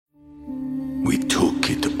We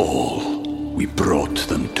took it all. We brought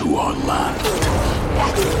them to our land.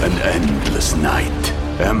 An endless night,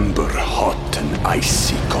 ember hot and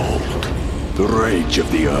icy cold. The rage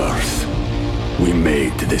of the earth. We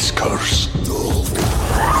made this curse.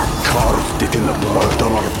 Carved it in the blood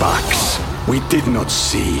on our backs. We did not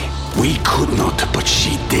see. We could not, but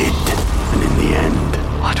she did. And in the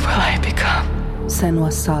end... What will I become?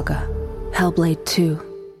 Senua's Saga. Hellblade 2.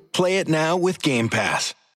 Play it now with Game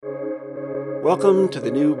Pass. Welcome to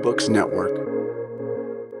the New Books Network.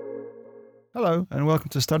 Hello, and welcome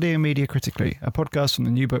to Studying Media Critically, a podcast from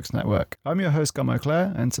the New Books Network. I'm your host, Gummo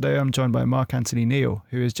Clare, and today I'm joined by Mark Anthony Neal,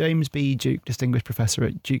 who is James B. Duke Distinguished Professor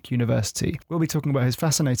at Duke University. We'll be talking about his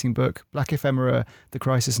fascinating book, Black Ephemera, The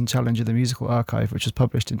Crisis and Challenge of the Musical Archive, which was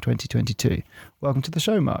published in 2022. Welcome to the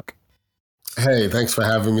show, Mark. Hey, thanks for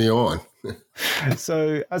having me on.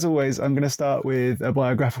 So, as always, I'm going to start with a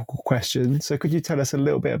biographical question. So could you tell us a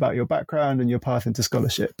little bit about your background and your path into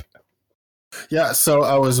scholarship? Yeah, so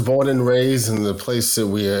I was born and raised in the place that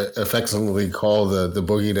we affectionately call the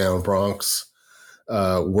Boogie Down Bronx.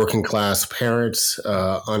 Working class parents,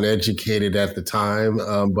 uneducated at the time,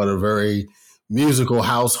 but a very musical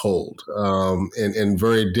household in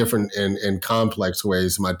very different and complex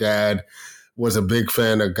ways. My dad was a big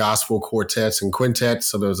fan of gospel quartets and quintets,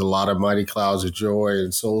 so there was a lot of Mighty Clouds of Joy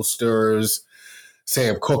and Soul Stirrers,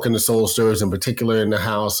 Sam Cooke and the Soul Stirrers in particular in the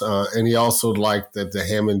house, and he also liked the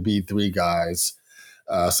Hammond B3 guys.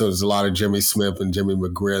 So there's a lot of Jimmy Smith and Jimmy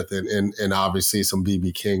McGriff and obviously some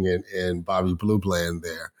B.B. King and Bobby Blue Bland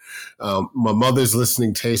there. My mother's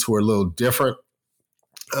listening tastes were a little different.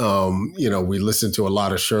 We listened to a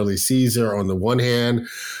lot of Shirley Caesar on the one hand.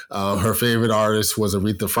 Her favorite artist was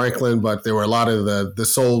Aretha Franklin, but there were a lot of the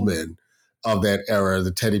soul men of that era,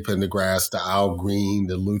 the Teddy Pendergrass, the Al Green,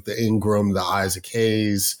 the Luther Ingram, the Isaac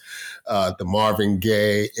Hayes, the Marvin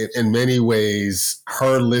Gaye. In many ways,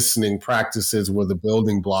 her listening practices were the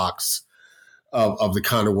building blocks of the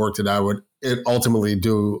kind of work that I would ultimately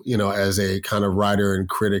do, as a kind of writer and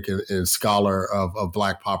critic and scholar of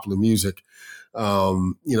Black popular music.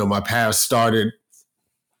 My path started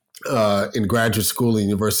in graduate school at the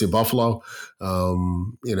University of Buffalo,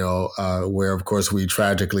 where, of course, we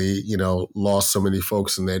tragically, lost so many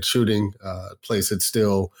folks in that shooting, a place that's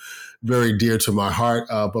still very dear to my heart.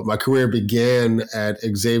 But my career began at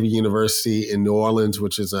Xavier University in New Orleans,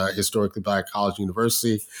 which is a historically Black college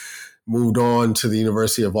university. Moved on to the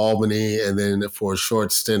University of Albany, and then for a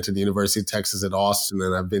short stint at the University of Texas at Austin.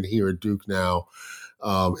 And I've been here at Duke now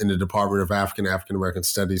in the Department of African-American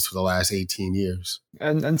Studies for the last 18 years.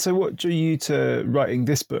 And so what drew you to writing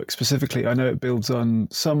this book specifically? I know it builds on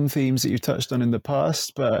some themes that you've touched on in the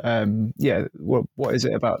past, but what is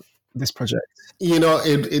it about this project?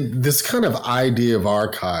 This kind of idea of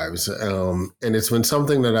archives, and it's been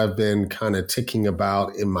something that I've been kind of ticking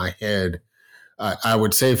about in my head, I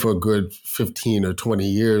would say for a good 15 or 20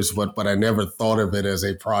 years, but I never thought of it as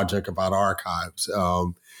a project about archives.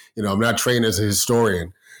 I'm not trained as a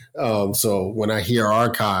historian. So when I hear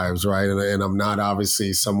archives, right, and I'm not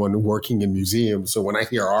obviously someone working in museums. So when I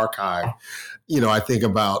hear archive, I think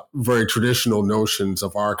about very traditional notions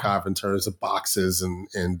of archive in terms of boxes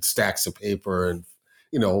and stacks of paper and,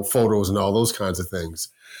 photos and all those kinds of things.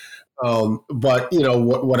 But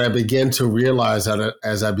what I began to realize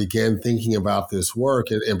as I began thinking about this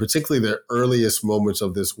work, and particularly the earliest moments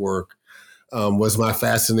of this work, was my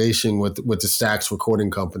fascination with the Stax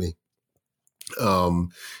Recording Company.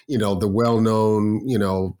 The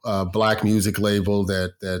well-known, Black music label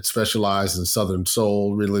that specialized in Southern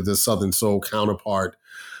soul, really the Southern soul counterpart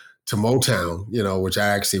to Motown, which I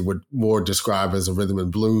actually would more describe as a rhythm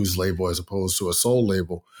and blues label as opposed to a soul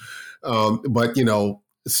label. But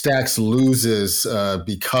Stax loses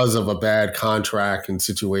because of a bad contract and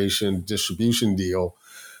distribution deal.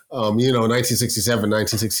 1967,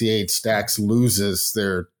 1968, Stax loses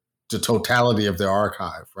the totality of their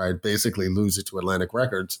archive, right? Basically lose it to Atlantic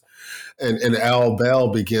Records. And Al Bell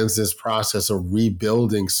begins this process of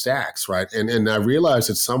rebuilding Stax, right? And I realized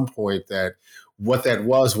at some point that what that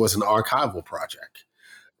was an archival project,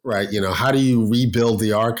 right? How do you rebuild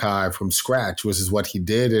the archive from scratch, which is what he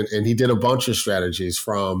did. And he did a bunch of strategies,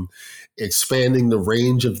 from expanding the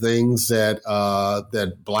range of things that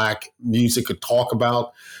Black music could talk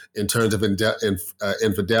about in terms of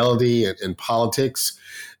infidelity and politics,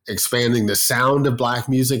 expanding the sound of Black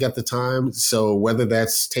music at the time. So whether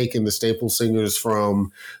that's taking the staple singers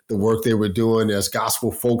from the work they were doing as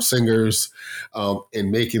gospel folk singers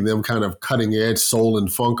and making them kind of cutting edge soul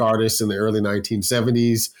and funk artists in the early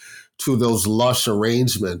 1970s, to those lush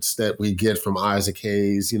arrangements that we get from Isaac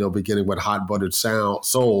Hayes, beginning with Hot Buttered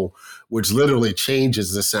Soul, which literally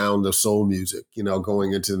changes the sound of soul music,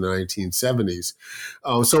 going into the 1970s.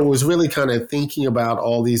 So it was really kind of thinking about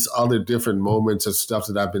all these other different moments of stuff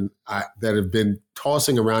that that have been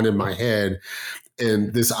tossing around in my head.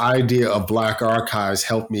 And this idea of Black Archives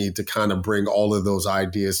helped me to kind of bring all of those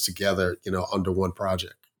ideas together, under one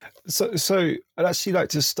project. So I'd actually like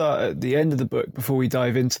to start at the end of the book before we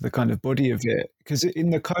dive into the kind of body of it, because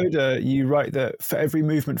in the coda you write that for every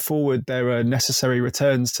movement forward there are necessary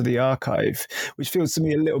returns to the archive, which feels to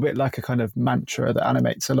me a little bit like a kind of mantra that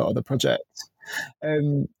animates a lot of the project.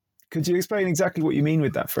 Could you explain exactly what you mean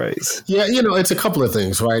with that phrase? Yeah, it's a couple of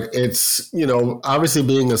things, right? It's, obviously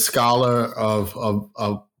being a scholar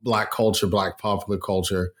of Black culture, Black popular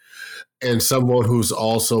culture, and someone who's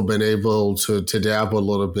also been able to dabble a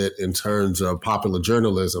little bit in terms of popular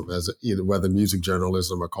journalism, whether music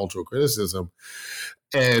journalism or cultural criticism,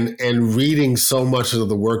 and reading so much of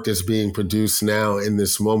the work that's being produced now in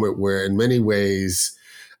this moment where in many ways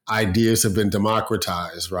ideas have been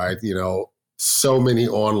democratized, right? So many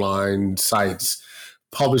online sites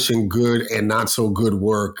publishing good and not so good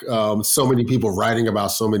work, so many people writing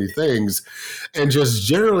about so many things. And just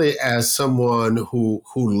generally as someone who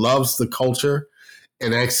loves the culture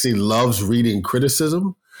and actually loves reading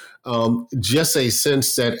criticism, just a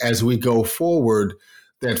sense that as we go forward,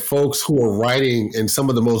 that folks who are writing and some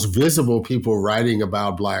of the most visible people writing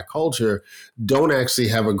about Black culture don't actually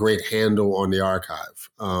have a great handle on the archive.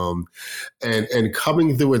 And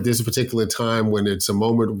coming through at this particular time when it's a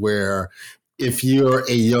moment where if you're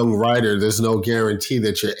a young writer, there's no guarantee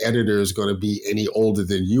that your editor is going to be any older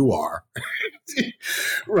than you are,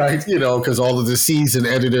 right? Because all of the seasoned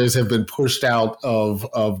editors have been pushed out of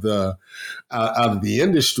the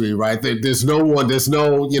industry, right? There's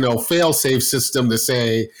no fail-safe system to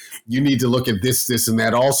say you need to look at this, and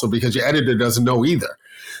that also, because your editor doesn't know either.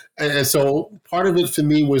 And so part of it for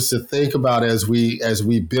me was to think about as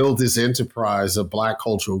we build this enterprise of Black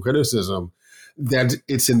cultural criticism, that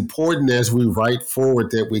it's important as we write forward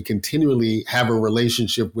that we continually have a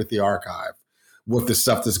relationship with the archive, with the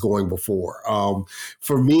stuff that's going before.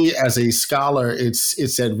 For me as a scholar, it's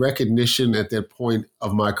that recognition at that point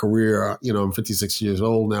of my career, I'm 56 years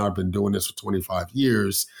old now, I've been doing this for 25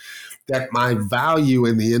 years, that my value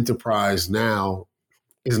in the enterprise now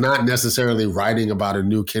is not necessarily writing about a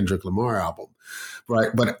new Kendrick Lamar album,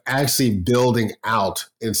 right? But actually building out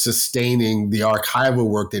and sustaining the archival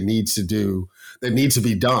work that needs to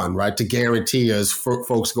be done, right? To guarantee as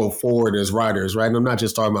folks go forward as writers, right? And I'm not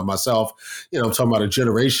just talking about myself, I'm talking about a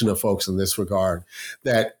generation of folks in this regard,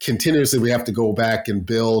 that continuously we have to go back and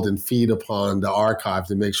build and feed upon the archive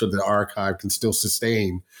to make sure the archive can still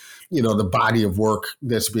sustain, the body of work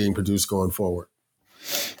that's being produced going forward.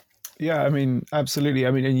 Yeah, absolutely.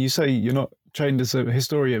 And you say you're not trained as a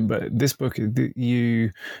historian, but this book,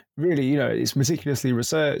 you really, it's meticulously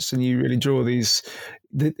researched and you really draw it's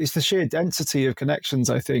the sheer density of connections,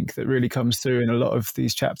 I think, that really comes through in a lot of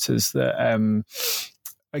these chapters that,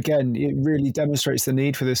 again, it really demonstrates the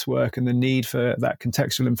need for this work and the need for that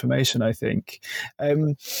contextual information, I think.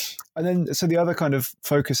 And then, so the other kind of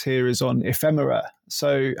focus here is on ephemera.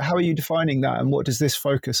 So how are you defining that and what does this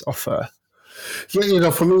focus offer? Yeah,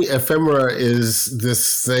 for me, ephemera is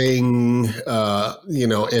this thing, in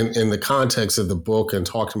the context of the book and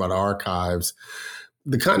talking about archives,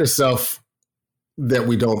 the kind of stuff that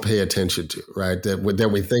we don't pay attention to, right? That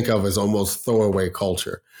we think of as almost throwaway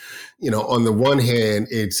culture. On the one hand,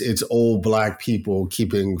 it's old Black people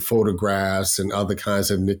keeping photographs and other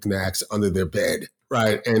kinds of knickknacks under their bed.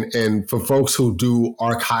 Right. And for folks who do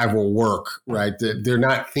archival work, right, they're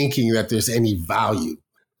not thinking that there's any value,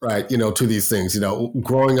 right, to these things.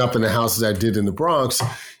 Growing up in the houses I did in the Bronx,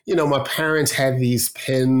 my parents had these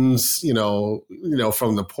pens,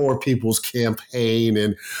 from the Poor People's Campaign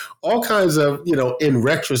and all kinds of, in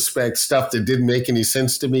retrospect, stuff that didn't make any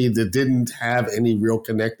sense to me, that didn't have any real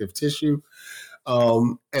connective tissue.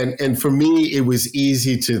 And for me, it was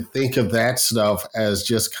easy to think of that stuff as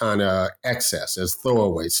just kind of excess, as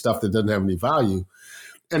throwaway stuff that doesn't have any value.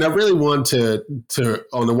 And I really want to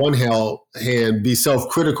on the one hand, be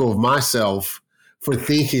self-critical of myself for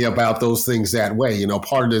thinking about those things that way.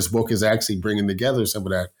 Part of this book is actually bringing together some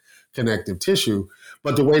of that connective tissue,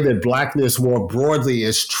 but the way that Blackness more broadly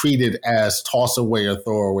is treated as toss away or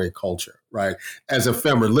throwaway culture, right? As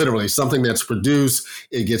ephemera, literally something that's produced,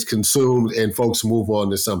 it gets consumed and folks move on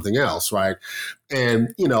to something else, right?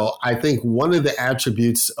 And, I think one of the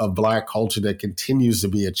attributes of Black culture that continues to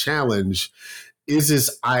be a challenge is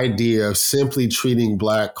this idea of simply treating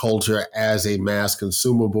Black culture as a mass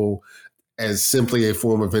consumable, as simply a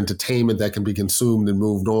form of entertainment that can be consumed and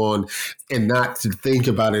moved on, and not to think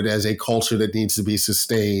about it as a culture that needs to be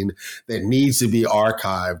sustained, that needs to be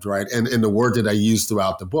archived, right? And the word that I use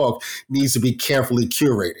throughout the book needs to be carefully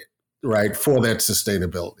curated, right, for that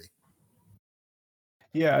sustainability.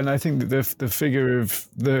 Yeah, and I think that the figure of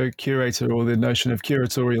the curator, or the notion of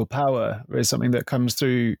curatorial power, is something that comes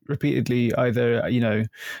through repeatedly, either,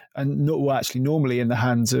 and not, well, actually normally in the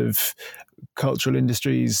hands of cultural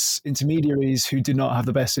industries intermediaries who do not have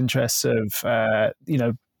the best interests of,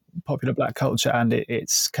 popular Black culture and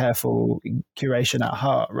its careful curation at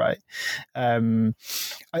heart, right? And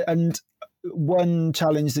one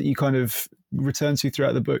challenge that you kind of return to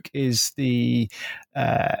throughout the book is the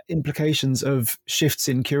implications of shifts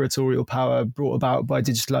in curatorial power brought about by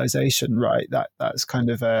digitalization, right? That's kind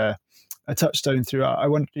of a touchstone throughout. I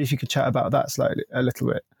wondered if you could chat about that a little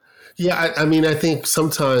bit. Yeah, I mean, I think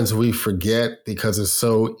sometimes we forget, because it's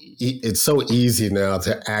so easy now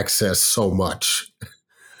to access so much.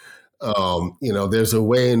 There's a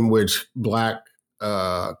way in which Black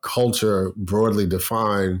culture, broadly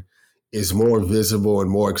defined, is more visible and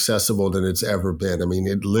more accessible than it's ever been. I mean,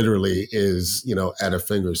 it literally is, at a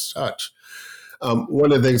finger's touch.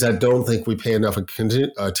 One of the things I don't think we pay enough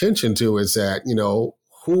attention to is that,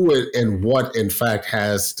 who and what, in fact,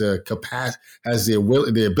 has the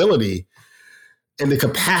ability and the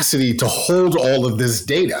capacity to hold all of this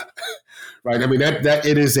data, right? I mean, that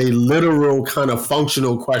it is a literal kind of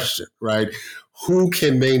functional question, right? Who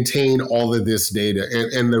can maintain all of this data?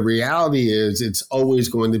 And the reality is it's always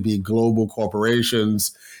going to be global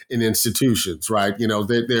corporations and institutions, right?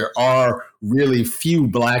 There are really few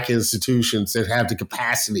Black institutions that have the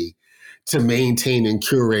capacity to maintain and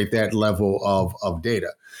curate that level of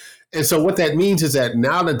data. And so what that means is that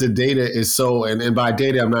now that the data is so, and by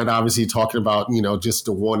data, I'm not obviously talking about, just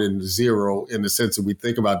the 1 and the 0 in the sense that we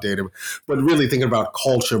think about data, but really thinking about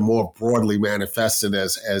culture more broadly manifested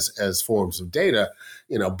as forms of data,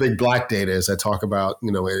 big Black data, as I talk about,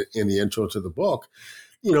 in the intro to the book.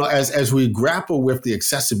 As we grapple with the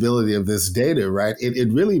accessibility of this data, right,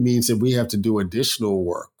 it really means that we have to do additional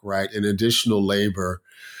work, right, and additional labor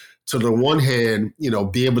to, the one hand,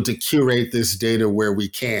 be able to curate this data where we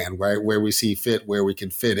can, right, where we see fit, where we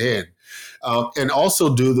can fit in, and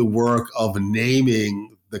also do the work of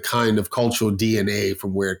naming the kind of cultural DNA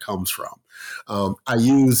from where it comes from. I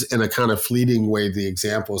use, in a kind of fleeting way, the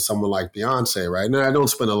example of someone like Beyonce, right? And I don't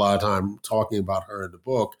spend a lot of time talking about her in the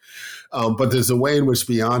book, but there's a way in which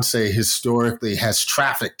Beyonce historically has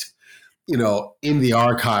trafficked, in the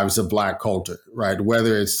archives of Black culture, right?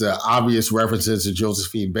 Whether it's the obvious references to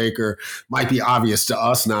Josephine Baker, might be obvious to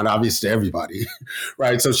us, not obvious to everybody,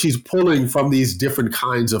 right? So she's pulling from these different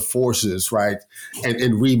kinds of forces, right?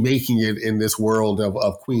 And remaking it in this world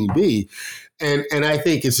of Queen Bee. And I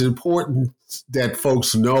think it's important that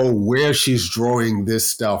folks know where she's drawing this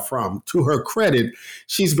stuff from. To her credit,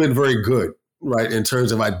 she's been very good, right, in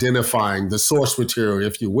terms of identifying the source material,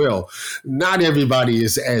 if you will. Not everybody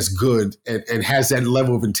is as good and has that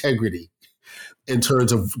level of integrity in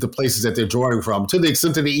terms of the places that they're drawing from, to the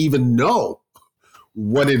extent that they even know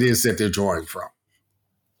what it is that they're drawing from.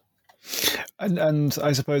 And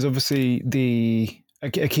I suppose, obviously, a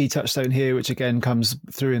key touchstone here, which again comes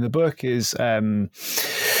through in the book, is I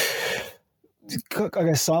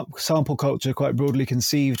guess sample culture, quite broadly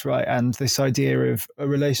conceived, right? And this idea of a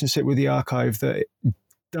relationship with the archive that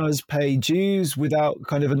does pay dues without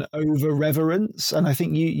kind of an over reverence. And I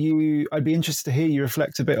think I'd be interested to hear you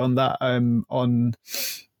reflect a bit on that, on,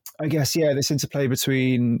 I guess, this interplay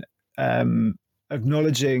between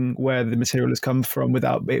acknowledging where the material has come from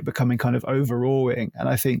without it becoming kind of overawing. And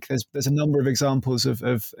I think there's a number of examples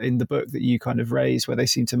of in the book that you kind of raise where they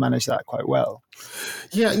seem to manage that quite well.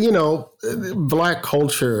 Yeah, Black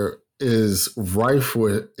culture is rife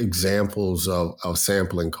with examples of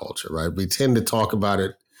sampling culture, right? We tend to talk about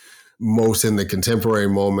it most in the contemporary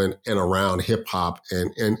moment and around hip hop.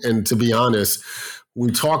 And to be honest,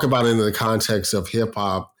 we talk about it in the context of hip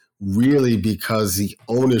hop really because the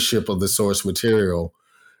ownership of the source material,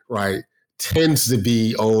 right, tends to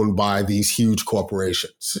be owned by these huge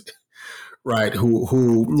corporations, right,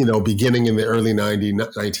 who beginning in the early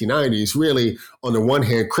 1990s, really, on the one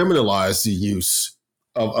hand, criminalized the use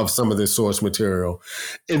of some of this source material,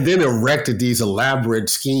 and then erected these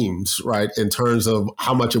elaborate schemes, right, in terms of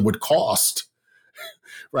how much it would cost,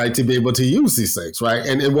 right, to be able to use these things, right?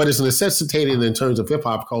 And what is necessitated in terms of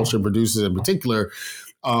hip-hop culture producers in particular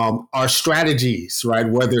are strategies, right?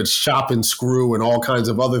 Whether it's chop and screw and all kinds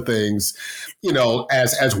of other things,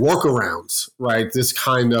 as workarounds, right? This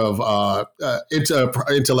kind of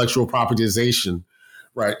intellectual propertization,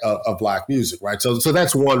 right, of Black music, right? So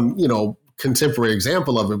that's one, contemporary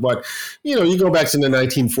example of it. But, you go back to the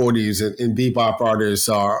 1940s and bebop artists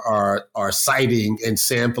are citing and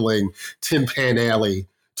sampling Tin Pan Alley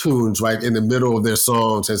tunes, right, in the middle of their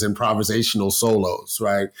songs as improvisational solos,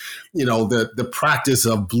 right? The practice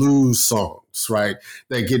of blues songs, right,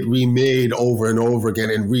 that get remade over and over again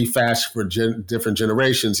and refashioned for different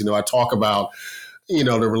generations. I talk about,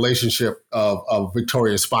 the relationship of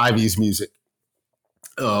Victoria Spivey's music,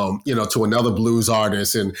 to another blues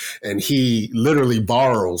artist, and he literally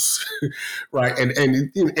borrows, right?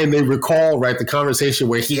 And they recall, right, the conversation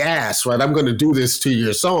where he asks, right, I'm going to do this to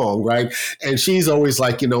your song, right? And she's always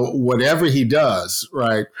like, whatever he does,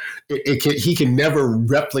 right, he can never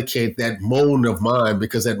replicate that moan of mine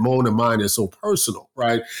because that moan of mine is so personal,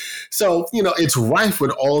 right? So, it's rife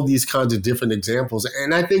with all these kinds of different examples.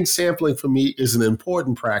 And I think sampling for me is an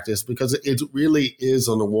important practice because it really is,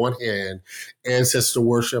 on the one hand, ancestor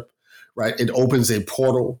worship, right? It opens a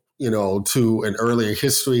portal, to an earlier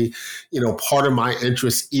history. Part of my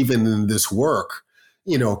interest, even in this work,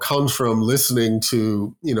 comes from listening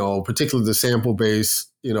to, particularly the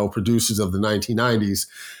sample-based, producers of the 1990s,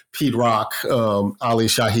 Pete Rock, Ali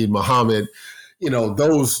Shaheed Muhammad,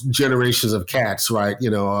 those generations of cats, right?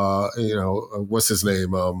 What's his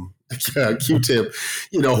name? Q-Tip,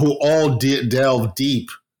 who all delve deep,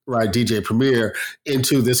 right, DJ Premier,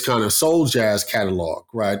 into this kind of soul jazz catalog,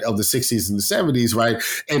 right, of the 60s and the 70s, right,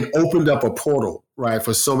 and opened up a portal, right,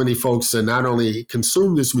 for so many folks to not only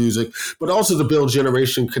consume this music, but also to build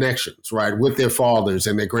generation connections, right, with their fathers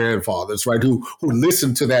and their grandfathers, right, who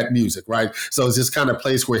listened to that music, right? So it's this kind of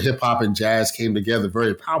place where hip hop and jazz came together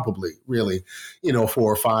very palpably, really,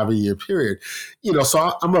 for a 5-year period.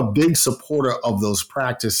 So I'm a big supporter of those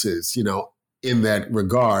practices, in that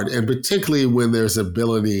regard, and particularly when there's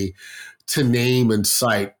ability to name and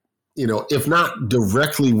cite, if not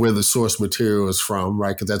directly where the source material is from,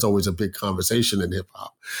 right, because that's always a big conversation in hip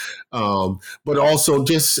hop, but also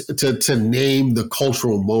just to name the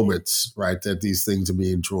cultural moments, right, that these things are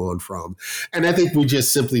being drawn from. And I think we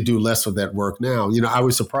just simply do less of that work now. I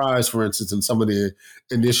was surprised, for instance, in some of the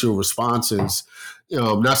initial responses,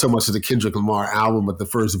 not so much to the Kendrick Lamar album, but the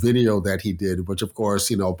first video that he did, which of course,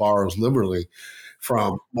 borrows liberally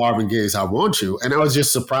from Marvin Gaye's I Want You. And I was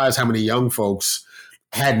just surprised how many young folks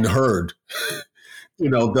hadn't heard,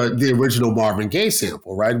 the original Marvin Gaye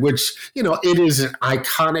sample, right? Which, it is an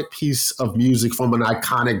iconic piece of music from an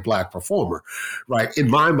iconic Black performer, right? In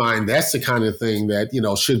my mind, that's the kind of thing that,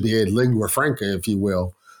 should be a lingua franca, if you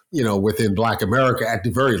will, within Black America at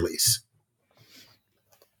the very least.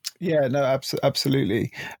 Yeah, no,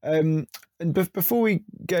 absolutely. And before we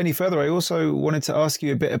get any further, I also wanted to ask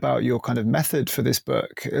you a bit about your kind of method for this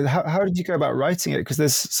book. How did you go about writing it? Because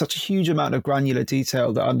there's such a huge amount of granular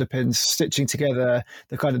detail that underpins stitching together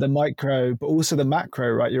the kind of the micro, but also the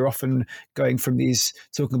macro, right? You're often going from these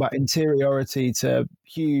talking about interiority to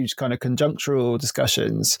huge kind of conjunctural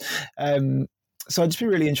discussions. So I'd just be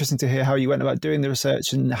really interested to hear how you went about doing the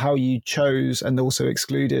research and how you chose and also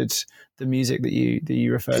excluded the music that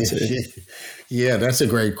you refer to. Yeah, that's a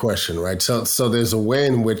great question, right? So there's a way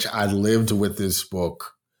in which I lived with this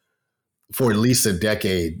book for at least a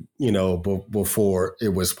decade, before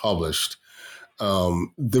it was published.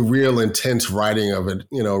 The real intense writing of it,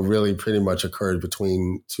 really pretty much occurred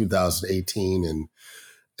between 2018 and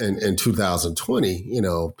 2020,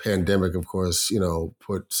 pandemic, of course,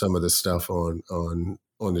 put some of this stuff on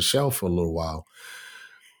the shelf for a little while.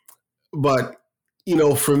 But,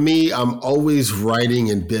 for me, I'm always writing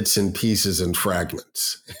in bits and pieces and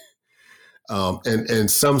fragments. And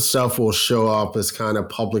some stuff will show up as kind of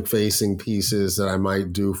public facing pieces that I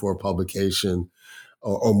might do for a publication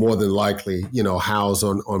or more than likely, house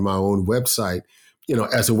on my own website.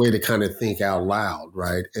 As a way to kind of think out loud,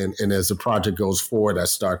 right? And as the project goes forward, I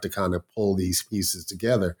start to kind of pull these pieces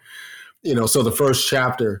together. So the first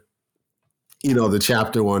chapter, the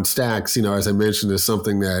chapter on Stax, as I mentioned, is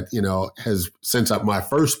something that, has since my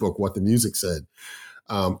first book, What the Music Said.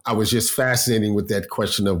 I was just fascinated with that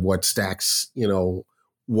question of what Stax,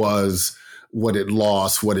 was, what it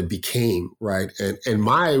lost, what it became, right? And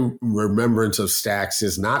my remembrance of Stax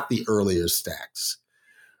is not the earlier Stax,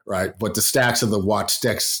 right? But the Stax of the Watch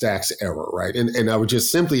Stax era, right? And I was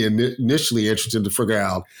just simply initially interested to figure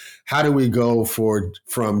out how do we go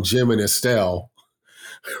from Jim and Estelle,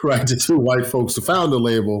 right, the two white folks who found the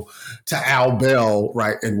label, to Al Bell,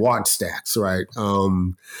 right, and Watch Stax, right?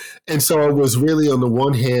 And so it was really, on the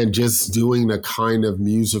one hand, just doing a kind of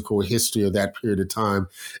musical history of that period of time.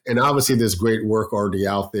 And obviously there's great work already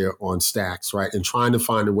out there on Stax, right? And trying to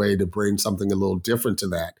find a way to bring something a little different to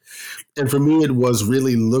that. And for me, it was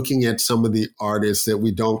really looking at some of the artists that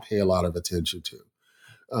we don't pay a lot of attention to.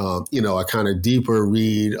 a kind of deeper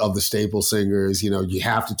read of the staple singers. You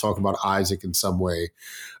have to talk about Isaac in some way.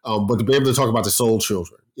 But to be able to talk about the Soul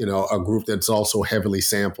Children, a group that's also heavily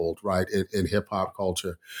sampled, right, in hip hop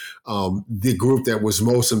culture. The group that was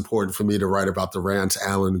most important for me to write about, the Rance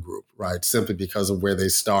Allen group, right, simply because of where they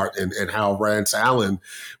start and how Rance Allen,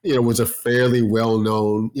 was a fairly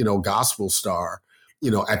well-known, gospel star.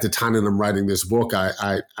 At the time that I'm writing this book,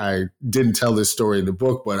 I didn't tell this story in the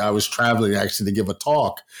book, but I was traveling actually to give a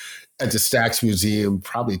talk at the Stax Museum,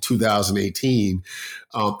 probably 2018.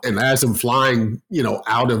 And as I'm flying,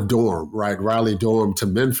 out of Durham, right, Raleigh, Durham to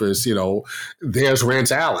Memphis, there's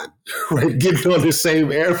Rance Allen, right, getting on the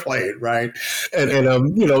same airplane, right? And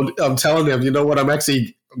I'm telling them, what, I'm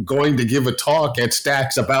actually going to give a talk at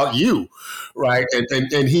Stax about you, right?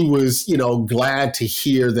 And he was, glad to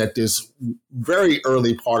hear that this very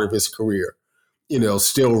early part of his career,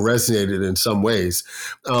 still resonated in some ways.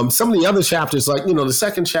 Some of the other chapters, like, the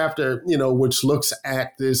second chapter, which looks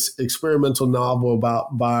at this experimental novel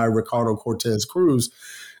by Ricardo Cortez Cruz.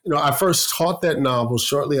 I first taught that novel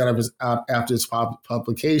shortly after its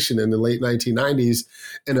publication in the late 1990s,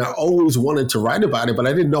 and I always wanted to write about it, but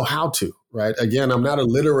I didn't know how to, right? Again, I'm not a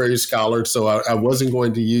literary scholar, so I wasn't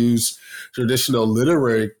going to use traditional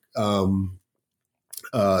literary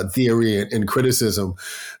theory and criticism.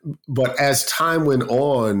 But as time went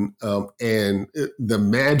on, and the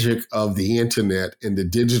magic of the internet and the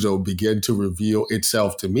digital began to reveal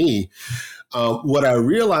itself to me, what I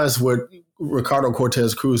realized what Ricardo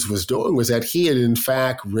Cortez Cruz was doing was that he had in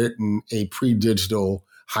fact written a pre-digital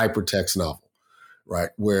hypertext novel, right,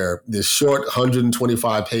 where this short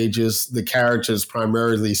 125 pages, the characters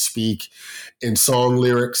primarily speak in song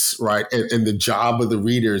lyrics, right, and the job of the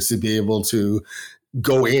reader is to be able to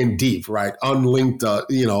go in deep, right? Unlink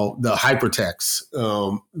the hypertexts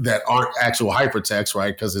that aren't actual hypertext,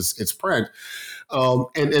 right? Because it's print.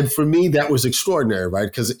 And for me, that was extraordinary, right?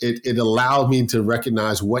 Because it allowed me to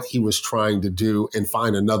recognize what he was trying to do and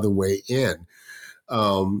find another way in.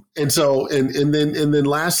 And then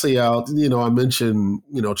lastly, I mentioned,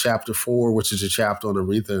 chapter 4, which is a chapter on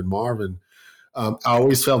Aretha and Marvin. I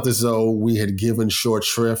always felt as though we had given short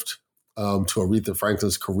shrift to Aretha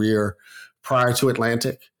Franklin's career prior to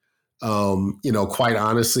Atlantic. Quite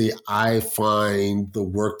honestly, I find the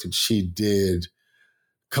work that she did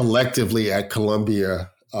collectively at Columbia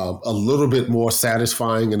a little bit more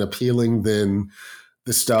satisfying and appealing than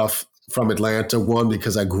the stuff from Atlanta. One,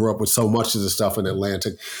 because I grew up with so much of the stuff in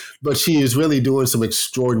Atlantic, but she is really doing some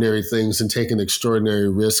extraordinary things and taking extraordinary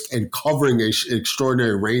risk and covering an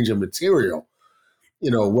extraordinary range of material.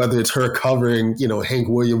 Whether it's her covering, Hank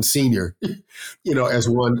Williams Sr., as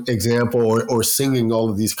one example, or singing all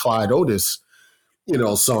of these Clyde Otis,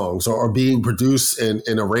 songs, or being produced and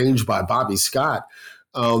arranged by Bobby Scott.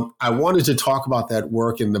 I wanted to talk about that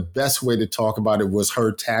work, and the best way to talk about it was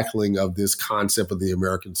her tackling of this concept of the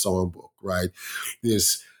American Songbook, right?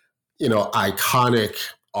 This, iconic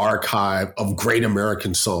archive of great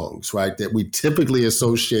American songs, right, that we typically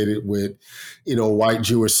associated with, white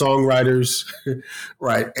Jewish songwriters,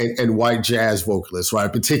 right, and white jazz vocalists,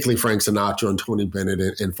 right, particularly Frank Sinatra and Tony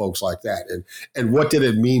Bennett and folks like that. And what did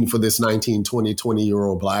it mean for this 19, 20,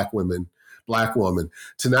 20-year-old black woman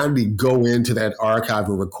to not only go into that archive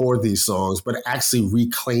and record these songs, but actually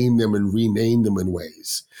reclaim them and rename them in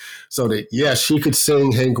ways so that, yes, she could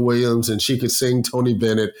sing Hank Williams and she could sing Tony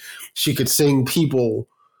Bennett, she could sing People,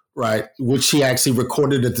 right, which she actually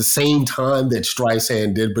recorded at the same time that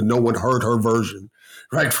Streisand did, but no one heard her version,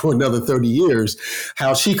 right, for another 30 years,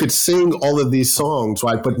 how she could sing all of these songs,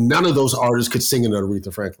 right, but none of those artists could sing an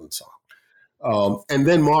Aretha Franklin song. And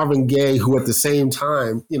then Marvin Gaye, who at the same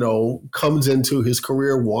time, comes into his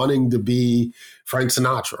career wanting to be Frank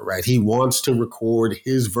Sinatra, right? He wants to record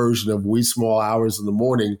his version of Wee Small Hours in the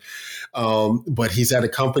Morning, but he's at a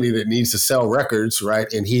company that needs to sell records,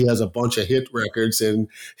 right? And he has a bunch of hit records, and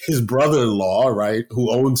his brother-in-law, right,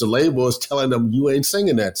 who owns a label, is telling him, you ain't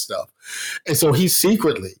singing that stuff. And so he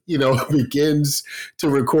secretly, begins to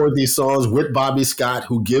record these songs with Bobby Scott,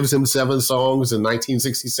 who gives him 7 songs in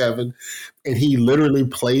 1967. And he literally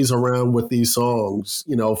plays around with these songs,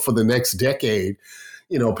 for the next decade,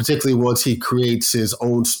 particularly once he creates his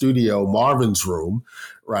own studio, Marvin's Room,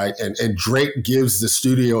 right? And Drake gives the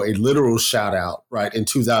studio a literal shout out, right, in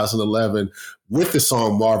 2011 with the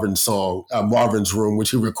song Marvin's Room,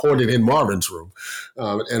 which he recorded in Marvin's Room.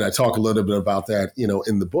 And I talk a little bit about that,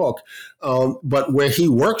 in the book. But where he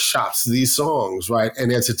workshops these songs, right?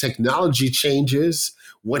 And as the technology changes,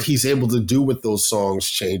 what he's able to do with those songs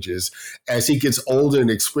changes. As he gets older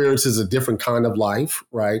and experiences a different kind of life,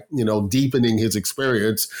 right? Deepening his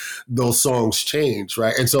experience, those songs change,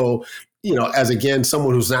 right? And so as again,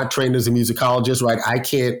 someone who's not trained as a musicologist, right, I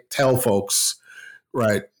can't tell folks,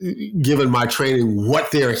 right, given my training,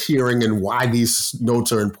 what they're hearing and why these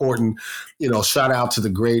notes are important. Shout out to the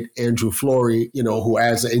great Andrew Flory, who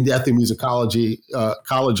as an ethnomusicology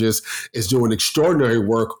collegeist is doing extraordinary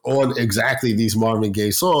work on exactly these Marvin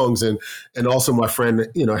Gaye songs. And also my friend,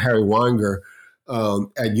 Harry Weinger,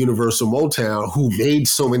 at Universal Motown, who made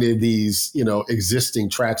so many of these, existing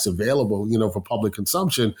tracks available, for public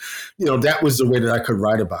consumption, that was the way that I could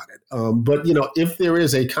write about it. But if there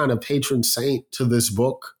is a kind of patron saint to this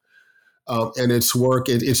book and its work,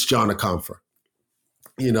 it's John Akomfa,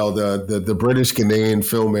 the British Ghanaian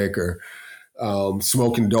filmmaker,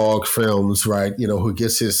 Smoking Dog Films, right, who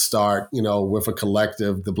gets his start, with a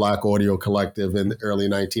collective, the Black Audio Collective in the early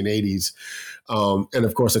 1980s. And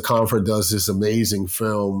of course, Akomfa does this amazing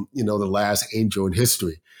film, The Last Angel in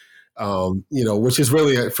History, which is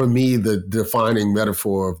really, for me, the defining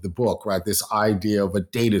metaphor of the book, right? This idea of a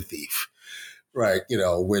data thief, right?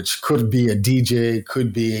 Which could be a DJ,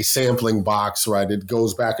 could be a sampling box, right? It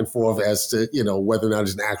goes back and forth as to, whether or not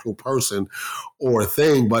it's an actual person or a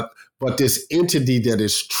thing, but this entity that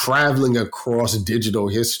is traveling across digital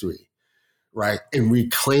history, right, and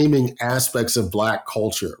reclaiming aspects of Black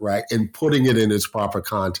culture, right, and putting it in its proper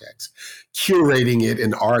context, curating it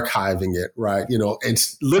and archiving it, right, and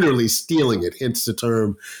literally stealing it, hence the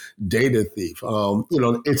term data thief.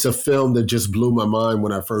 It's a film that just blew my mind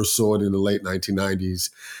when I first saw it in the late 1990s,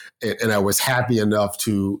 and I was happy enough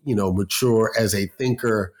to, mature as a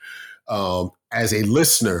thinker, as a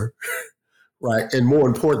listener, right, and more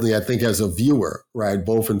importantly, I think as a viewer, right,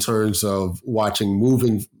 both in terms of watching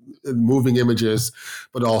moving images,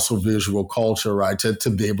 but also visual culture, right, to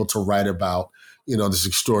be able to write about, this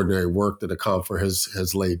extraordinary work that Akomfa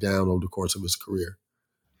has laid down over the course of his career.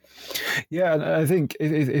 Yeah, and I think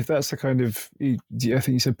if that's the kind of, I think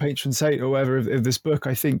you said patron saint or whatever of this book,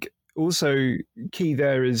 I think also key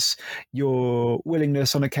there is your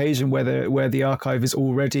willingness on occasion, where the archive is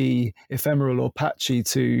already ephemeral or patchy,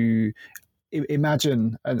 to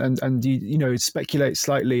imagine and speculate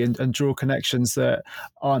slightly and draw connections that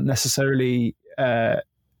aren't necessarily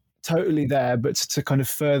totally there, but to kind of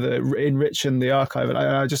further enrich in the archive.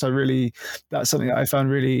 And that's something that I found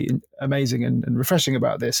really amazing and refreshing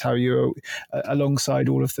about this, how you're alongside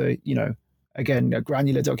all of the, again,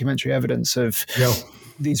 granular documentary evidence of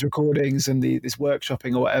these recordings and this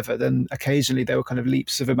workshopping or whatever, then occasionally there were kind of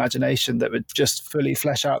leaps of imagination that would just fully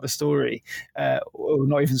flesh out the story, or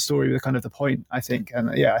not even story, but kind of the point, I think.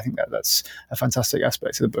 And I think that's a fantastic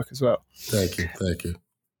aspect of the book as well. Thank you.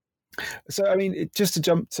 So, I mean, just to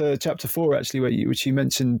jump to chapter 4, actually, which you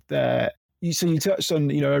mentioned there, you touched on,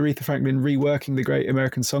 Aretha Franklin reworking the Great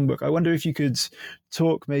American Songbook. I wonder if you could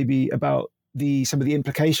talk maybe about some of the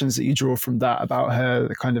implications that you draw from that, about her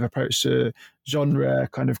kind of approach to genre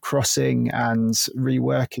kind of crossing and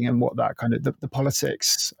reworking, and what that kind of the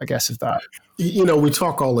politics, I guess, of that. We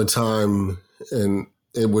talk all the time, and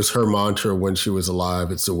it was her mantra when she was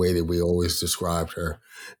alive. It's the way that we always described her,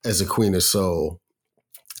 as a queen of soul.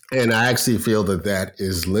 And I actually feel that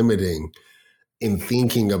is limiting in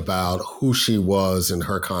thinking about who she was and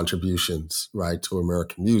her contributions, right, to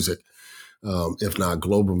American music, if not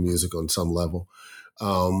global music on some level.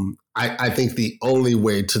 I think the only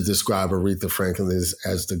way to describe Aretha Franklin is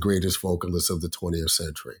as the greatest vocalist of the 20th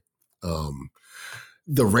century.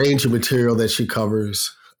 The range of material that she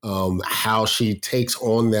covers, how she takes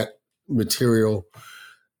on that material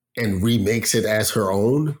and remakes it as her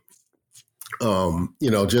own.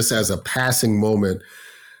 Just as a passing moment,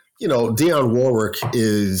 Dionne Warwick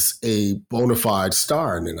is a bona fide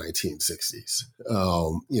star in the 1960s.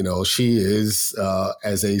 She is,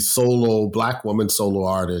 as a Black woman solo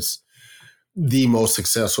artist, the most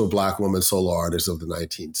successful Black woman solo artist of the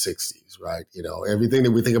 1960s, right? Everything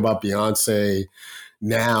that we think about Beyonce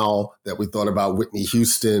now, that we thought about Whitney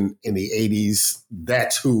Houston in the 80s,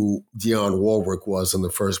 that's who Dionne Warwick was in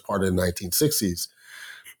the first part of the 1960s.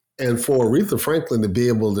 And for Aretha Franklin to be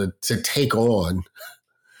able to take on,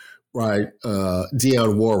 right,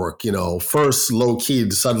 Dionne Warwick, first low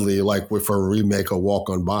key, suddenly, like with her remake of Walk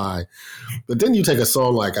On By, but then you take a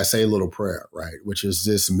song like I Say a Little Prayer, right, which is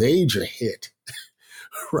this major hit,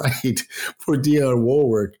 right, for Dionne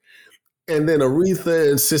Warwick, and then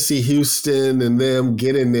Aretha and Cissy Houston and them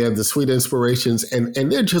get in there, the Sweet Inspirations, and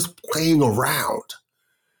they're just playing around.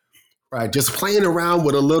 Right, just playing around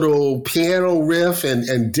with a little piano riff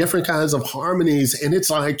and different kinds of harmonies. And it's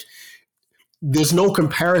like, there's no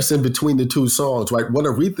comparison between the two songs, right? What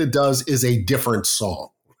Aretha does is a different song,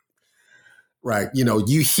 right?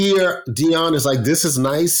 You hear Dionne is like, this is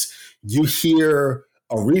nice. You hear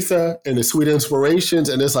Aretha and the Sweet Inspirations.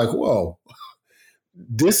 And it's like, whoa,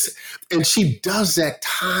 and she does that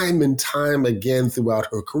time and time again throughout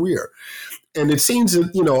her career. And it seems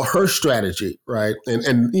that, her strategy, right?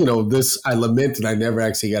 And this, I lament that I never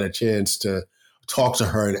actually got a chance to talk to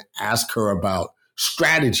her and ask her about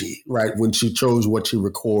strategy, right? When she chose what she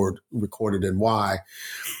recorded and why.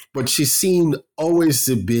 But she seemed always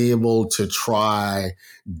to be able to try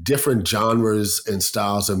different genres and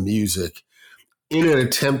styles of music in an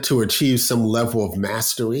attempt to achieve some level of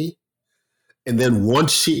mastery. And then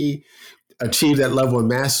once she achieved that level of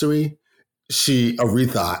mastery, she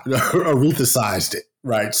Aretha-sized it,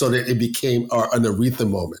 right? So that it became an Aretha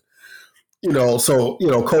moment.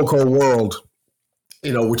 Coco World,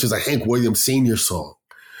 which is a Hank Williams Sr. song,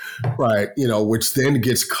 right? Which then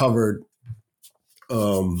gets covered,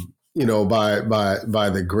 by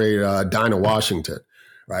the great Dinah Washington,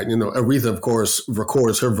 right? Aretha, of course,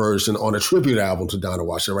 records her version on a tribute album to Dinah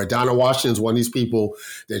Washington, right? Dinah Washington is one of these people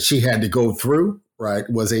that she had to go through, right?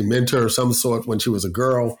 Was a mentor of some sort when she was a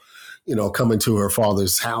girl, coming to her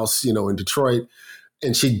father's house, in Detroit.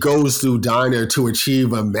 And she goes through Dinah to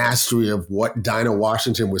achieve a mastery of what Dinah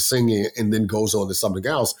Washington was singing, and then goes on to something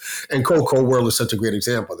else. And Coco World is such a great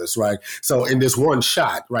example of this, right? So in this one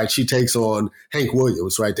shot, right, she takes on Hank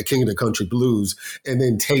Williams, right, the king of the country blues, and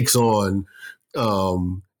then takes on,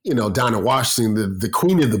 Dinah Washington, the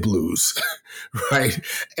queen of the blues, right?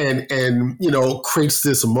 And creates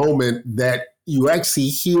this moment that you actually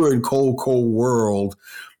hear in Coco World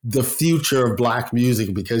the future of Black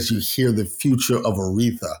music, because you hear the future of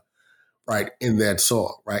Aretha, right, in that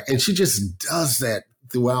song, right? And she just does that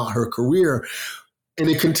throughout her career. And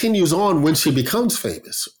it continues on when she becomes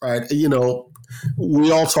famous, right?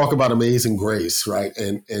 We all talk about Amazing Grace, right?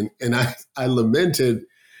 And I lamented,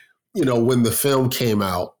 when the film came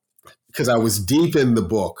out, because I was deep in the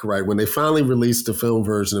book, right? When they finally released the film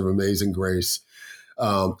version of Amazing Grace,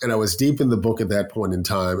 and I was deep in the book at that point in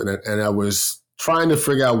time, and I was trying to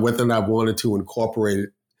figure out whether or not I wanted to incorporate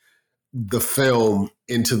the film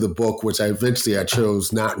into the book, which I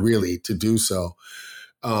chose not really to do so.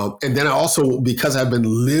 And then I also, because I've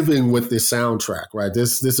been living with this soundtrack, right?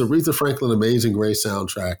 This Aretha Franklin Amazing Grace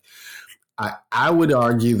soundtrack, I would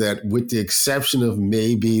argue that with the exception of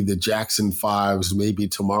maybe the Jackson 5's Maybe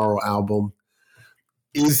Tomorrow album,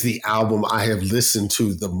 is the album I have listened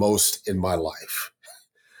to the most in my life.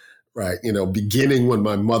 Right, beginning when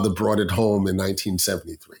my mother brought it home in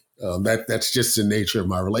 1973. That's just the nature of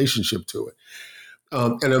my relationship to it.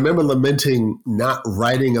 And I remember lamenting not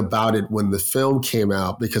writing about it when the film came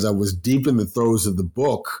out, because I was deep in the throes of the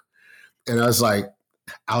book. And I was like,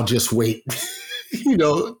 I'll just wait,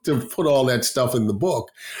 to put all that stuff in the book.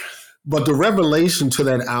 But the revelation to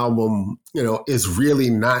that album, is really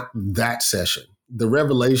not that session. The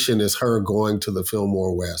revelation is her going to the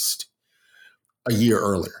Fillmore West a year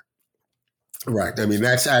earlier. Right. I mean,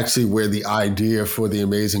 that's actually where the idea for the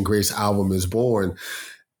Amazing Grace album is born.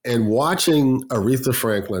 And watching Aretha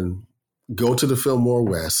Franklin go to the Fillmore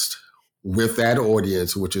West with that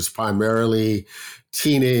audience, which is primarily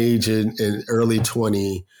teenage and early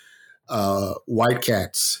 20 white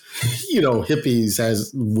cats, hippies,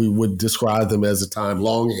 as we would describe them as the time,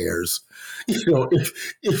 long hairs,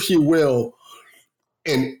 if you will,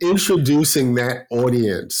 and introducing that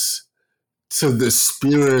audience to the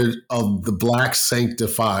spirit of the Black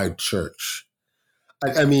sanctified church.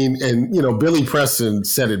 I mean, and, Billy Preston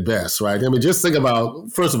said it best, right? I mean, just think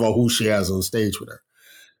about, first of all, who she has on stage with her.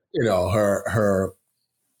 Her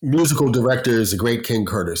musical director is the great King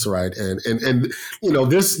Curtis, right? And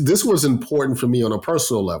this was important for me on a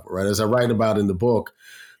personal level, right? As I write about in the book,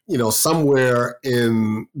 somewhere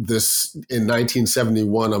in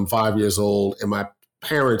 1971, I'm 5 years old, and my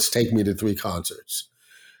parents take me to 3 concerts.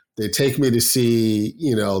 They take me to see,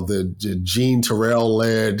 the Gene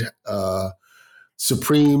Terrell-led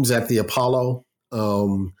Supremes at the Apollo.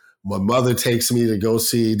 My mother takes me to go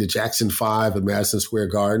see the Jackson 5 at Madison Square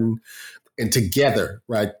Garden. And together,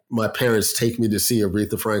 right, my parents take me to see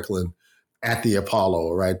Aretha Franklin at the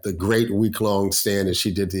Apollo, right, the great week-long stand that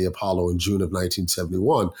she did at the Apollo in June of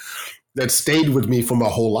 1971. That stayed with me for my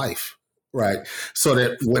whole life, right? So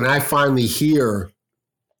that when I finally hear,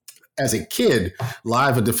 as a kid,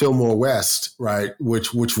 live at the Fillmore West, right,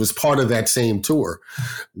 which was part of that same tour.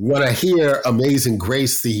 When I hear Amazing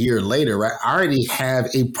Grace the year later, right, I already have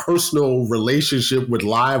a personal relationship with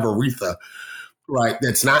live Aretha, right,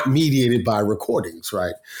 that's not mediated by recordings,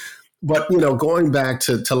 right? But, going back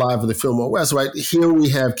to live at the Fillmore West, right, here we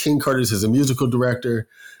have King Curtis as a musical director.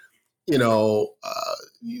 You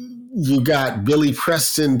got Billy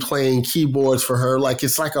Preston playing keyboards for her. Like,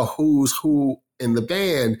 it's like a who's who in the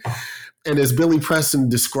band. And as Billy Preston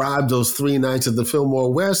described those 3 nights at the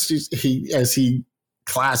Fillmore West, as he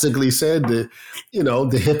classically said, the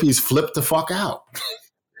hippies flipped the fuck out.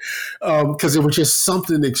 Because there was just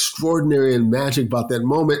something extraordinary and magic about that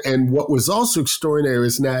moment. And what was also extraordinary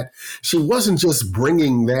is that she wasn't just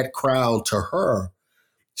bringing that crowd to her.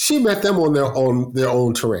 She met them on their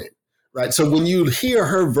own terrain, right? So when you hear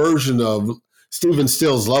her version of Stephen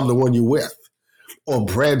Stills' Love the One You With, or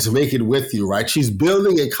Bread's Make It With You, right? She's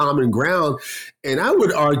building a common ground. And I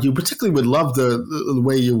would argue, particularly with Love the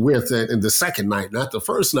Way You're With in the second night, not the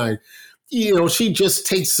first night, she just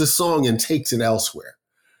takes the song and takes it elsewhere,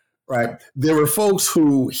 right? There were folks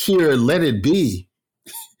who hear Let It Be,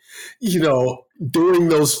 during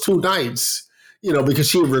those 2 nights, because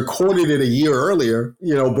she had recorded it a year earlier,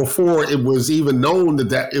 before it was even known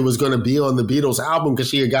that it was going to be on the Beatles album, because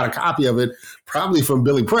she had got a copy of it, probably from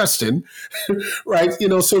Billy Preston, right?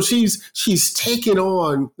 So she's taken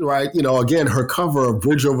on, right, again, her cover of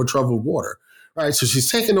Bridge Over Troubled Water, right? So she's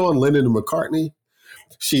taken on Lennon and McCartney.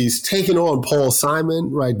 She's taken on Paul Simon,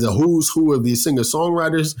 right? The who's who of these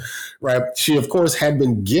singer-songwriters, right? She, of course, had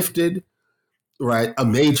been gifted, right, a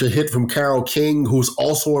major hit from Carole King, who's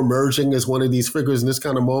also emerging as one of these figures in this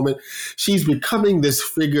kind of moment. She's becoming this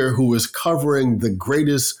figure who is covering the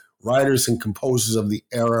greatest writers and composers of the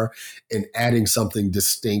era and adding something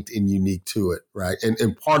distinct and unique to it, right?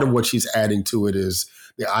 And part of what she's adding to it is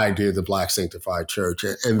the idea of the Black Sanctified Church.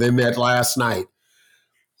 And then that last night,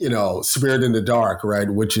 Spirit in the Dark, right,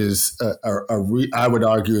 which is, I would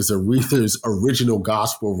argue, is Aretha's original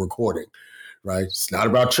gospel recording. Right. It's not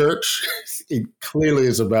about church. It clearly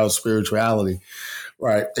is about spirituality.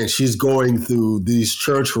 Right. And she's going through these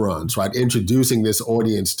church runs, right, introducing this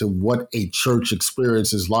audience to what a church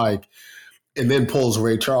experience is like, and then pulls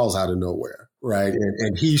Ray Charles out of nowhere. Right.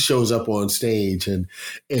 And he shows up on stage, and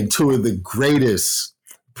 2 of the greatest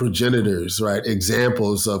progenitors, right,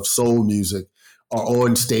 examples of soul music are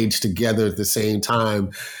on stage together at the same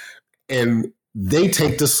time. And they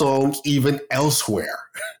take the songs even elsewhere.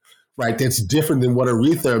 Right, that's different than what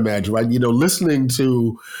Aretha imagined, right? Listening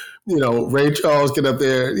to, Ray Charles get up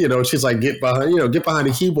there, she's like, get behind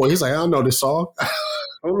the keyboard. He's like, I don't know this song. I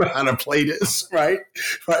don't know how to play this, right?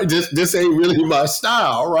 This ain't really my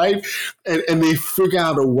style, right? And they figure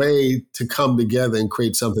out a way to come together and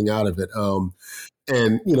create something out of it.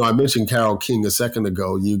 And I mentioned Carole King a second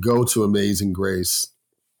ago. You go to Amazing Grace,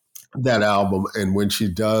 that album, and when she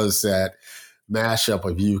does that mashup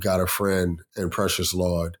of You've Got a Friend and Precious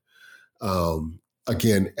Lord,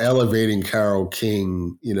 again, elevating Carole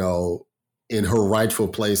King, in her rightful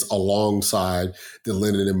place alongside the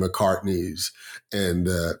Lennon and McCartneys and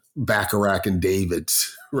Bacharach and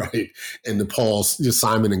Davids, right? And the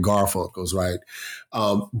Simon and Garfunkels, right?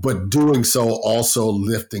 But doing so also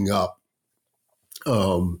lifting up,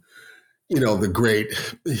 the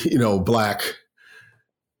great, Black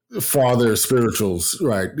father of spirituals,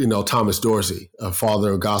 right? Thomas Dorsey, a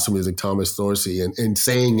father of gospel music, Thomas Dorsey, and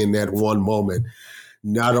saying in that one moment,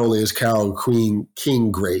 not only is Carole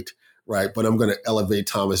King great, right, but I'm going to elevate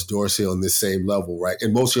Thomas Dorsey on this same level, right?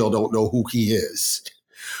 And most of y'all don't know who he is,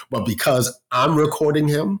 but because I'm recording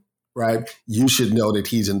him, right, you should know that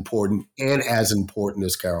he's important and as important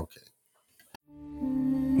as Carole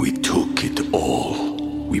King. We took it all.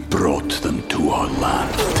 We brought them to our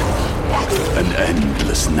land. An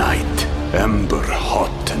endless night, ember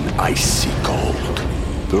hot and icy cold.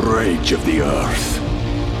 The rage of the earth.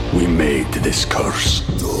 We made this curse.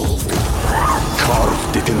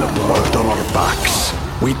 Carved it in the blood on our backs.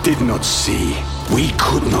 We did not see. We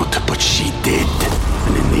could not, but she did.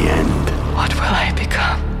 And in the end... What will I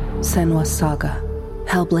become? Senua's Saga.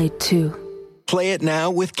 Hellblade 2. Play it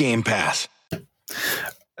now with Game Pass.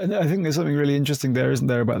 And I think there's something really interesting there, isn't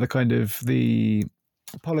there, about the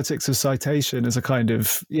politics of citation as a kind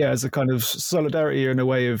of solidarity in a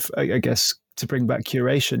way of, I guess, to bring back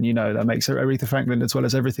curation, that makes Aretha Franklin, as well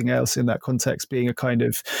as everything else in that context, being a kind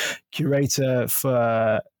of curator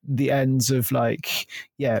for the ends of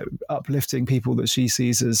uplifting people that she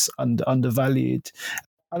sees as undervalued.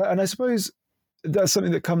 And I suppose that's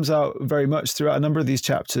something that comes out very much throughout a number of these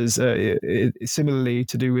chapters, similarly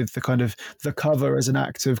to do with the kind of the cover as an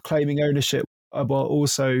act of claiming ownership, while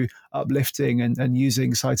also uplifting and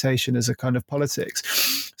using citation as a kind of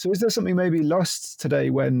politics. So is there something maybe lost today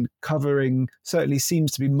when covering certainly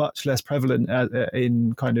seems to be much less prevalent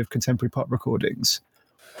in kind of contemporary pop recordings?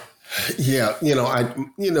 Yeah,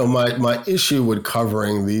 my issue with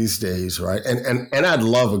covering these days, right? And I'd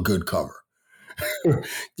love a good cover.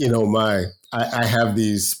 I have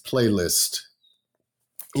these playlists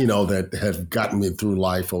that have gotten me through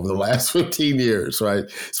life over the last 15 years, right?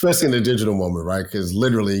 Especially in the digital moment, right? Because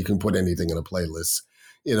literally you can put anything in a playlist,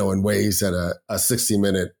 in ways that a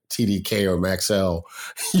 60-minute TDK or Maxell,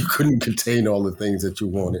 you couldn't contain all the things that you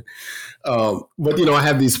wanted. But I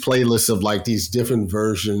have these playlists of like these different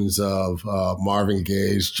versions of Marvin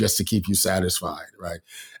Gaye's Just to Keep You Satisfied, right?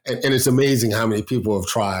 And it's amazing how many people have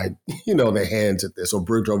tried, their hands at this, or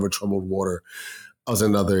Bridge Over Troubled Water as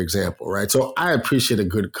another example, right? So I appreciate a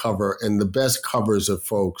good cover, and the best covers are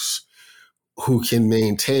folks who can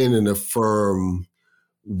maintain and affirm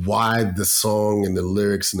why the song and the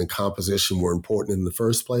lyrics and the composition were important in the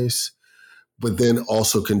first place, but then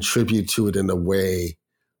also contribute to it in a way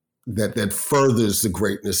that furthers the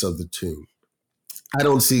greatness of the tune. I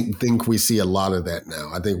don't think we see a lot of that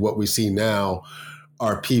now. I think what we see now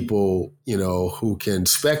are people, who can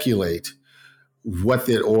speculate what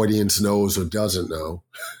their audience knows or doesn't know,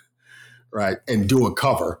 right? And do a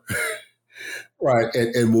cover, right?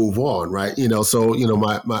 And move on, right? So,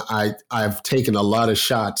 I've taken a lot of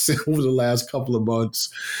shots over the last couple of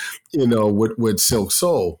months, with Silk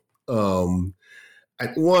Soul. Because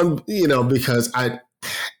I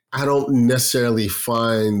don't necessarily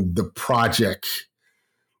find the project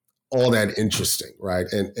all that interesting, right?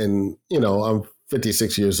 And I'm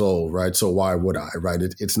 56 years old, right? So why would I, right?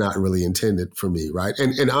 It's not really intended for me, right?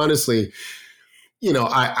 And honestly,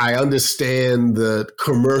 I understand the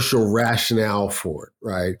commercial rationale for it,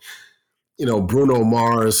 right? Bruno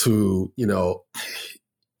Mars, who,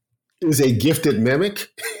 is a gifted mimic,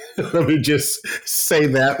 let me just say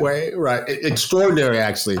that way, right? Extraordinary,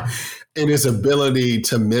 actually, in his ability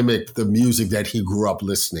to mimic the music that he grew up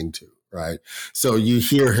listening to. Right. So you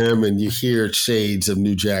hear him and you hear shades of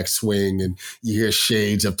New Jack Swing and you hear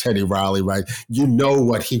shades of Teddy Riley. Right. You know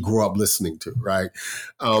what he grew up listening to. Right.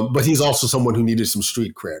 But he's also someone who needed some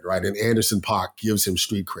street cred. Right. And Anderson .Paak gives him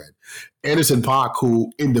street cred. Anderson .Paak,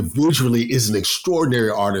 who individually is an extraordinary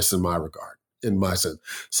artist in my regard, in my sense.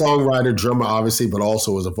 Songwriter, drummer, obviously, but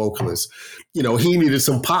also as a vocalist. He needed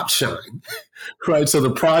some pop shine. Right. So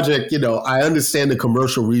the project, I understand the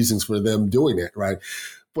commercial reasons for them doing it. Right.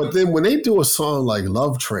 But then when they do a song like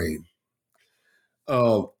Love Train,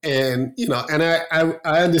 and I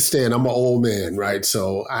understand I'm an old man, right?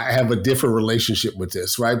 So I have a different relationship with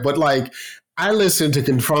this, right? But like I listen to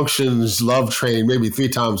Confunction's Love Train maybe 3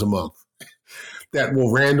 times a month. That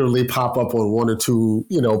will randomly pop up on 1 or 2,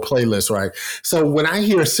 playlists, right? So when I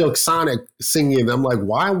hear Silk Sonic singing, I'm like,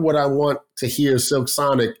 why would I want to hear Silk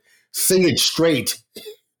Sonic sing it straight?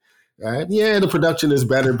 Right? Yeah, the production is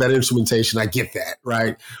better instrumentation. I get that,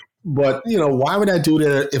 right? But, why would I do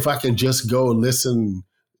that if I can just go listen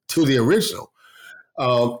to the original?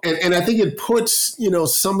 And I think it puts,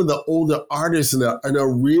 some of the older artists in a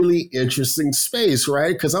really interesting space,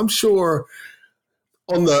 right? Because I'm sure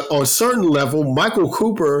on a certain level, Michael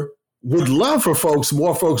Cooper would love for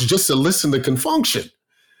more folks just to listen to Confunction.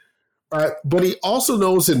 Right? But he also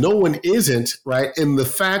knows that no one isn't, right? And the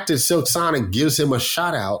fact that Silk Sonic gives him a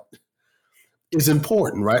shout out is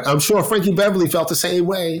important, right? I'm sure Frankie Beverly felt the same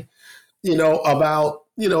way, about,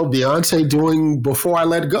 Beyonce doing Before I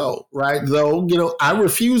Let Go, right? Though, I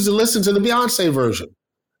refuse to listen to the Beyonce version.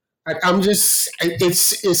 I'm just,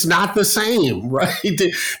 it's not the same, right?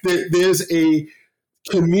 There's a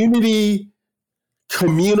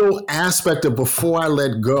communal aspect of Before I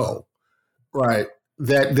Let Go, right?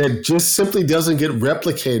 That just simply doesn't get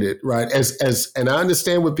replicated, right? And I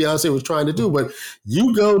understand what Beyonce was trying to do, but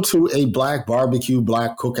you go to a black barbecue,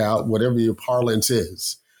 black cookout, whatever your parlance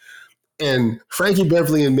is, and Frankie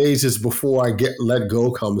Beverly and Maze's Before I Let Go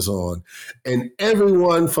comes on, and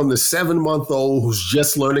everyone from the 7-month-old who's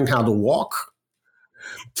just learning how to walk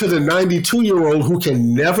to the 92-year-old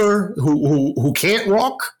who can't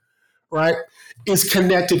walk, right? Is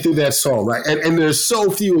connected through that song, right? And there's so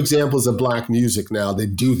few examples of Black music now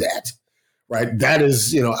that do that, right? That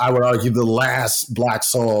is, I would argue the last Black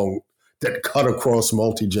song that cut across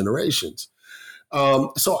multi-generations.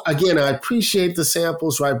 So again, I appreciate the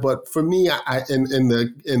samples, right? But for me,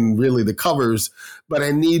 and really the covers, but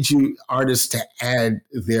I need you artists to add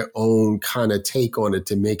their own kind of take on it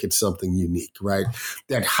to make it something unique, right?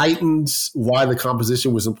 That heightens why the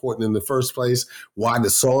composition was important in the first place, why the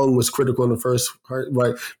song was critical in the first part,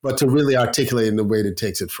 right? But to really articulate it in a way that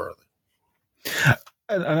takes it further.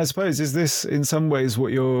 And I suppose, is this in some ways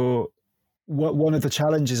what one of the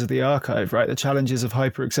challenges of the archive, right? The challenges of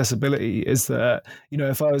hyper accessibility is that,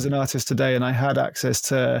 if I was an artist today and I had access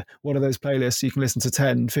to one of those playlists, you can listen to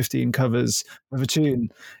 10, 15 covers of a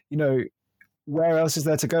tune, where else is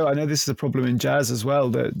there to go? I know this is a problem in jazz as well,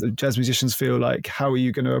 that the jazz musicians feel like, how are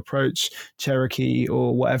you going to approach Cherokee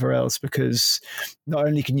or whatever else? Because not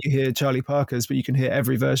only can you hear Charlie Parker's, but you can hear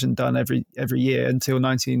every version done every year until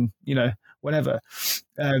 19, whenever.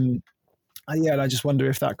 And I just wonder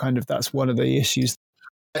if that's one of the issues.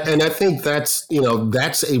 And I think that's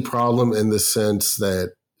a problem in the sense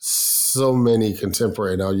that so many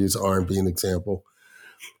contemporary, and I'll use R&B as an example,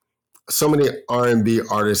 so many R&B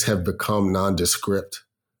artists have become nondescript,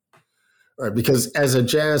 right? Because as a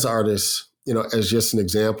jazz artist, as just an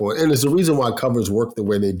example, and there's a reason why covers work the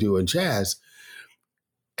way they do in jazz,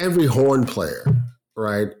 every horn player,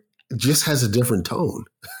 right, just has a different tone,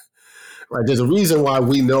 right? There's a reason why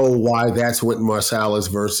we know why that's Wynton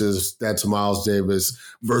Marsalis versus that's Miles Davis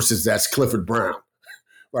versus that's Clifford Brown,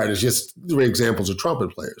 right? It's just 3 examples of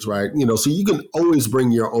trumpet players, right? So you can always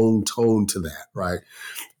bring your own tone to that, right?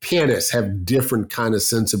 Pianists have different kind of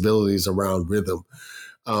sensibilities around rhythm.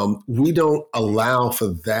 We don't allow for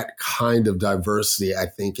that kind of diversity, I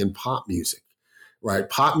think, in pop music, right?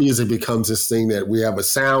 Pop music becomes this thing that we have a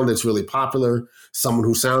sound that's really popular, someone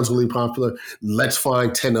who sounds really popular. Let's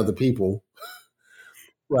find 10 other people,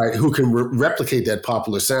 right, who can replicate that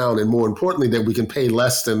popular sound. And more importantly, that we can pay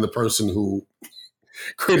less than the person who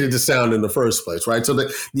created the sound in the first place, right? So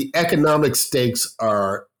the economic stakes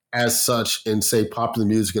are as such in, say, popular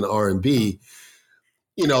music and R&B,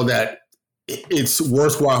 that it's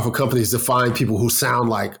worthwhile for companies to find people who sound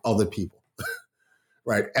like other people,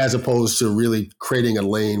 right? As opposed to really creating a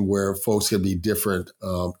lane where folks can be different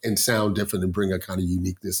and sound different and bring a kind of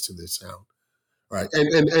uniqueness to their sound, right?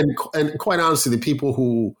 And quite honestly, the people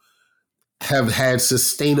who have had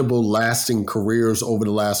sustainable, lasting careers over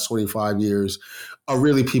the last 25 years are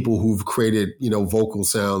really people who've created, vocal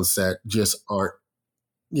sounds that just aren't,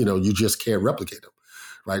 you just can't replicate them,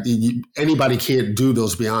 right? Anybody can't do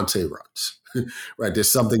those Beyonce runs, right? There's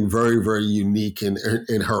something very, very unique in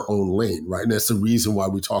her own lane, right? And that's the reason why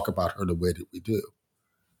we talk about her the way that we do.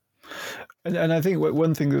 And I think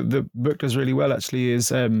one thing that the book does really well actually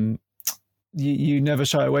is you never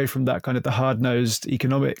shy away from that kind of the hard-nosed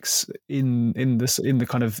economics in the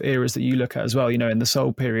kind of eras that you look at as well. In the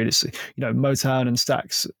soul period, it's Motown and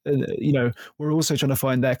Stax. We're also trying to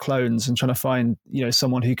find their clones and trying to find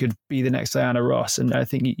someone who could be the next Diana Ross. And I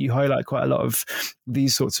think you highlight quite a lot of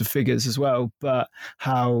these sorts of figures as well. But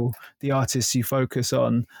how the artists you focus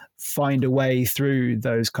on find a way through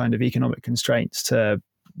those kind of economic constraints to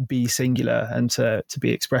be singular and to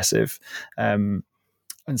be expressive. And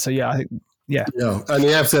so I think. Yeah.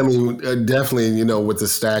 Definitely, with the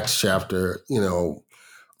Stax chapter,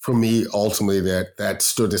 for me, ultimately, the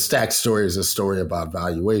Stax story is a story about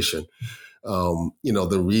valuation.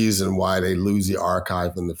 The reason why they lose the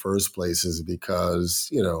archive in the first place is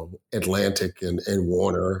because, Atlantic and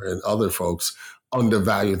Warner and other folks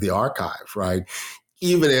undervalued the archive, right?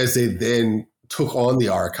 Even as they then took on the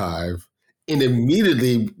archive and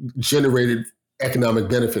immediately generated economic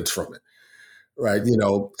benefits from it. Right.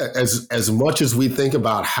 As much as we think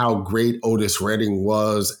about how great Otis Redding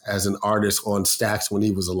was as an artist on Stax when he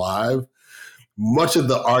was alive, much of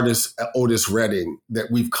the artist Otis Redding that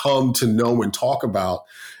we've come to know and talk about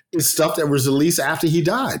is stuff that was released after he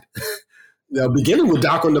died. Beginning with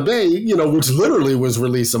Dock on the Bay, which literally was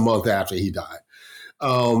released a month after he died.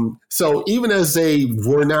 So even as they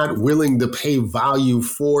were not willing to pay value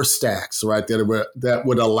for Stax, right, that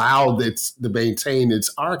would allow it to maintain its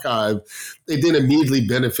archive, they didn't immediately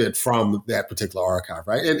benefit from that particular archive,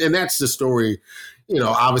 right? And that's the story,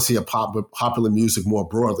 obviously of popular music more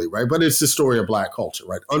broadly, right? But it's the story of Black culture,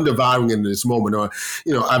 right? Undervaluing in this moment.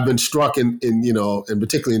 I've been struck in and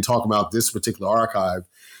particularly in talking about this particular archive,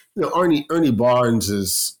 Ernie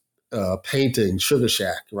Barnes's painting Sugar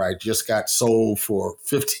Shack, right, just got sold for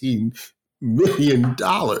 $15 million,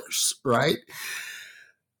 right?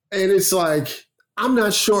 And it's like, I'm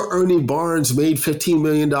not sure Ernie Barnes made $15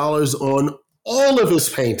 million on all of his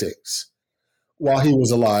paintings while he was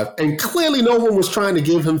alive. And clearly no one was trying to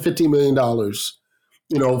give him $15 million,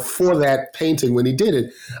 for that painting when he did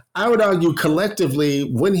it. I would argue collectively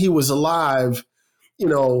when he was alive,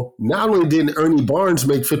 not only did Ernie Barnes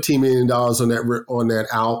make $15 million on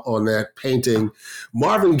that painting,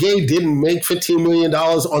 Marvin Gaye didn't make $15 million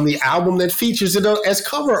on the album that features it as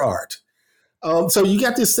cover art. So you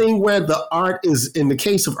got this thing where the art is, in the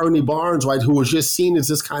case of Ernie Barnes, right, who was just seen as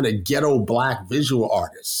this kind of ghetto Black visual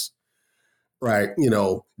artist, right,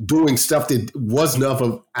 doing stuff that wasn't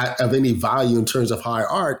of any value in terms of high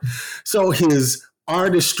art. So his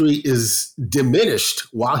artistry is diminished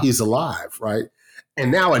while he's alive, right? And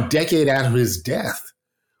now a decade after his death,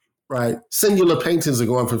 right? Singular paintings are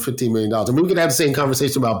going for $15 million. I mean, we could have the same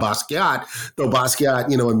conversation about Basquiat, though Basquiat,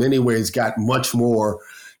 in many ways got much more,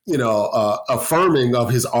 affirming of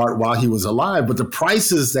his art while he was alive. But the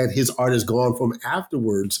prices that his art has gone from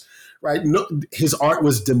afterwards, right? No, his art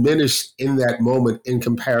was diminished in that moment in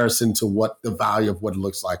comparison to what the value of what it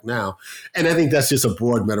looks like now. And I think that's just a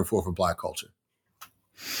broad metaphor for Black culture.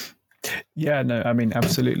 Yeah, no, I mean,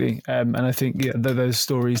 absolutely. And I think those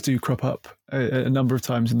stories do crop up a number of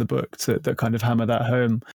times in the book that kind of hammer that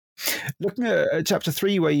home. Looking at chapter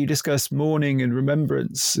 3, where you discuss mourning and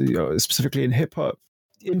remembrance, specifically in hip hop,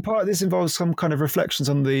 in part, this involves some kind of reflections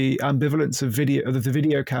on the ambivalence of the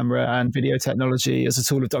video camera and video technology as a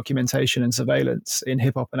tool of documentation and surveillance in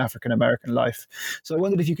hip hop and African American life. So I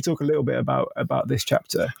wondered if you could talk a little bit about this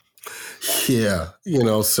chapter. Yeah,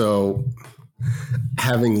 so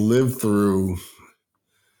having lived through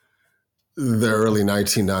the early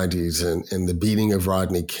 1990s and the beating of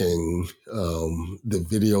Rodney King, the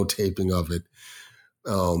videotaping of it,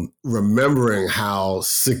 remembering how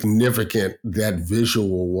significant that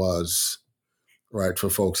visual was, right,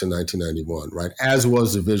 for folks in 1991, right, as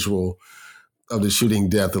was the visual of the shooting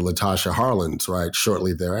death of Latasha Harlins, right,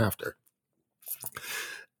 shortly thereafter.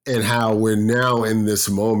 And how we're now in this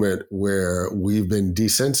moment where we've been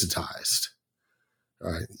desensitized,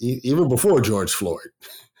 right, even before George Floyd,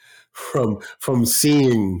 from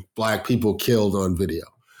seeing Black people killed on video.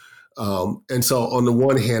 And so on the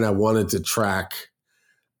one hand, I wanted to track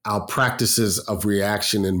our practices of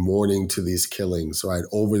reaction and mourning to these killings, right,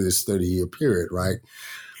 over this 30-year period, right?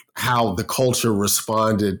 How the culture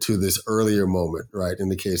responded to this earlier moment, right, in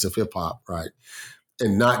the case of hip hop, right?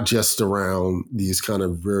 And not just around these kind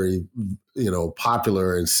of very,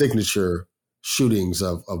 popular and signature shootings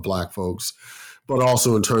of Black folks, but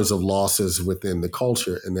also in terms of losses within the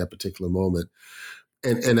culture in that particular moment.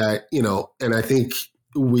 And I think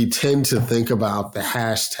we tend to think about the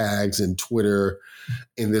hashtags and Twitter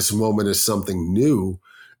in this moment as something new.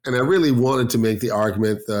 And I really wanted to make the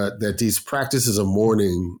argument that these practices of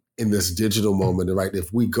mourning in this digital moment, right,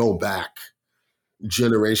 if we go back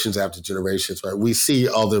generations after generations, right, we see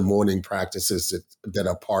other mourning practices that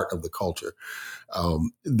are part of the culture.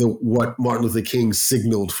 What Martin Luther King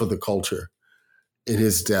signaled for the culture in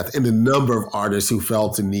his death, and the number of artists who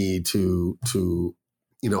felt the need to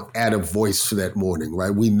add a voice to that mourning,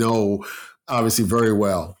 right? We know obviously very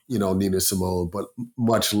well, Nina Simone, but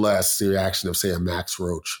much less the reaction of, say, a Max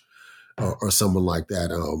Roach or someone like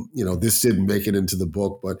that. This didn't make it into the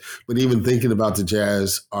book, but even thinking about the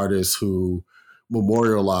jazz artists who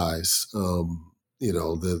memorialize, the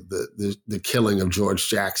killing of George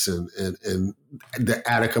Jackson and the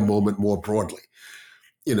Attica moment more broadly,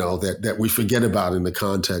 that we forget about in the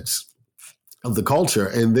context of the culture.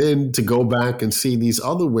 And then to go back and see these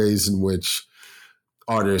other ways in which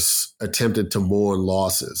artists attempted to mourn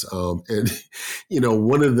losses. One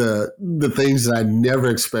of the things that I never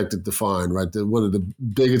expected to find, right, one of the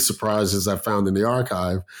biggest surprises I found in the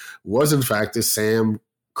archive was, in fact, the Sam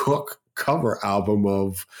Cooke cover album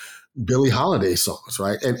of Billie Holiday songs,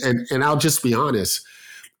 right? And I'll just be honest,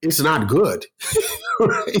 it's not good,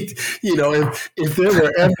 right? If there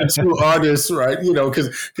were ever two artists, right,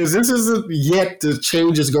 because this isn't yet the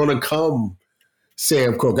change is going to come,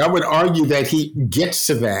 Sam Cooke. I would argue that he gets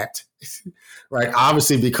to that, right?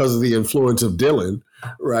 Obviously because of the influence of Dylan,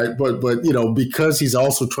 right? But because he's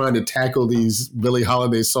also trying to tackle these Billie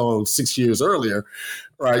Holiday songs 6 years earlier,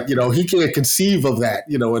 right? He can't conceive of that,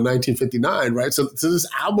 in 1959, right? So this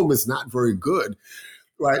album is not very good,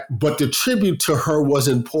 right? But the tribute to her was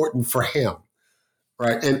important for him,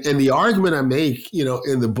 right? And the argument I make,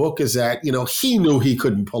 in the book is that, he knew he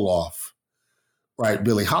couldn't pull off, right,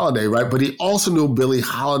 Billie Holiday, right? But he also knew Billie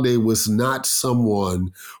Holiday was not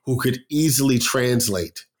someone who could easily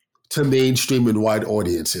translate to mainstream and white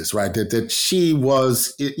audiences, right? That she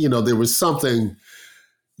was, there was something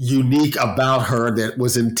unique about her that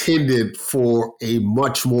was intended for a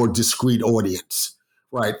much more discreet audience,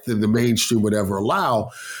 right, than the mainstream would ever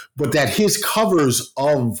allow. But that his covers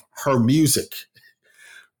of her music,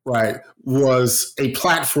 right, was a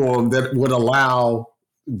platform that would allow,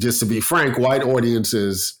 just to be frank, white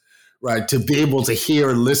audiences, right, to be able to hear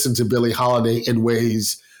and listen to Billie Holiday in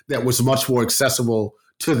ways that was much more accessible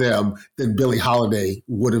to them than Billie Holiday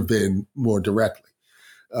would have been more directly.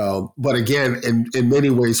 But again, in many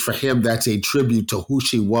ways for him, that's a tribute to who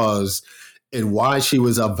she was and why she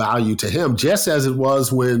was of value to him, just as it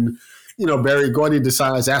was when, Berry Gordy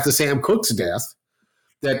decides after Sam Cooke's death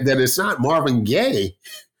that it's not Marvin Gaye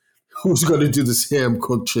who's going to do the Sam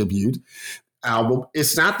Cooke tribute album.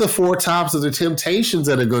 It's not the Four Tops or the Temptations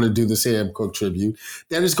that are going to do the Sam Cooke tribute.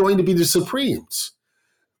 That is going to be the Supremes,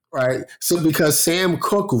 right? So because Sam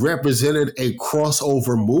Cooke represented a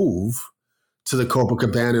crossover move to the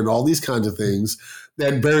Copacabana and all these kinds of things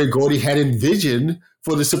that Berry Gordy had envisioned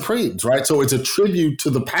for the Supremes, right? So it's a tribute to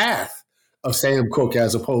the path of Sam Cooke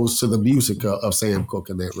as opposed to the music of Sam Cooke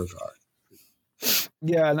in that regard.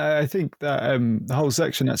 Yeah, and I think that the whole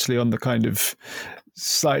section actually on the kind of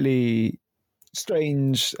slightly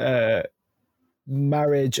strange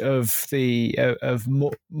marriage of the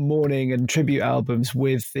mourning and tribute albums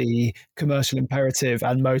with the commercial imperative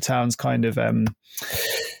and Motown's kind of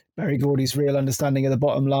Berry Gordy's real understanding of the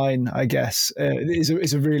bottom line, I guess,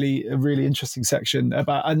 is a really interesting section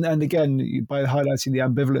about, and again, by highlighting the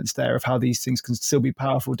ambivalence there of how these things can still be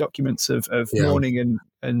powerful documents of mourning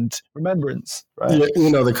and remembrance. Right?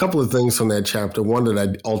 Yeah, the couple of things from that chapter, one that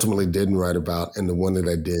I ultimately didn't write about, and the one that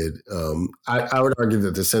I did, I would argue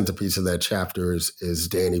that the centerpiece of that chapter is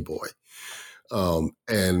Danny Boy.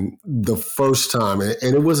 And the first time,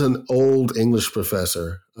 and it was an old English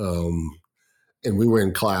professor, and we were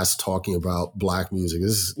in class talking about Black music.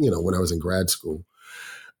 This is, when I was in grad school.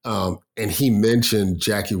 And he mentioned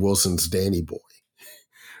Jackie Wilson's Danny Boy,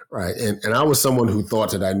 right? And I was someone who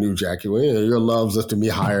thought that I knew Jackie. Well, your love's lifted me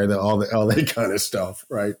higher than all that kind of stuff,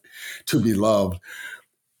 right? To be loved.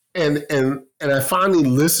 And I finally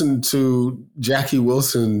listened to Jackie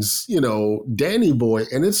Wilson's, Danny Boy,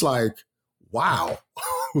 and it's like, wow.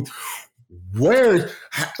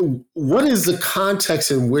 What is the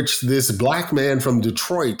context in which this Black man from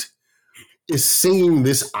Detroit is singing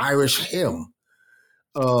this Irish hymn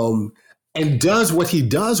and does what he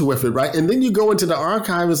does with it, right? And then you go into the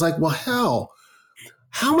archive, it's like, well, hell,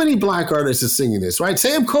 how many Black artists are singing this, right?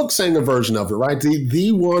 Sam Cooke sang a version of it, right?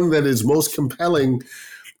 The one that is most compelling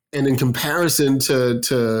and in comparison to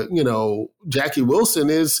Jackie Wilson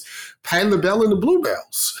is Patti LaBelle and the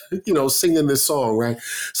Bluebells, singing this song, right?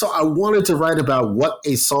 So I wanted to write about what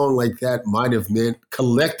a song like that might have meant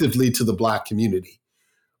collectively to the Black community,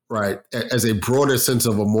 right? As a broader sense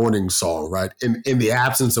of a mourning song, right? In the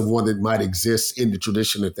absence of one that might exist in the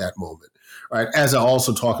tradition at that moment, right? As I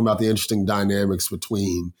also talk about the interesting dynamics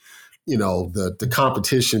between, the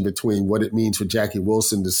competition between what it means for Jackie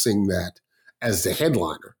Wilson to sing that as the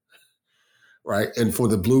headliner, right? And for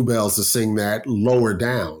the Bluebells to sing that lower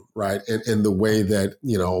down, right? And the way that,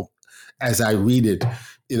 as I read it,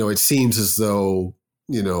 it seems as though,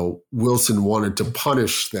 Wilson wanted to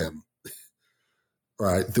punish them,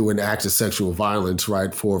 right? Through an act of sexual violence,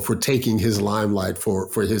 right? For taking his limelight for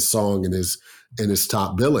his song and his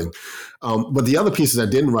top billing. But the other pieces I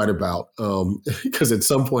didn't write about, because at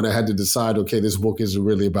some point I had to decide, okay, this book isn't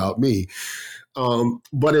really about me.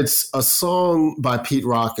 But it's a song by Pete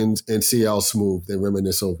Rock and CL Smooth, They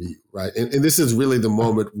Reminisce Over You, right? And this is really the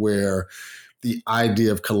moment where the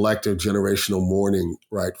idea of collective generational mourning,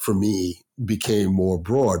 right, for me became more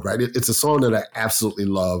broad, right? It's a song that I absolutely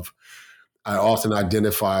love. I often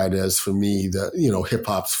identify it as, for me, the, hip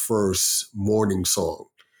hop's first mourning song,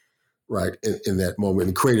 right, in that moment,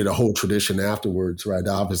 and created a whole tradition afterwards, right,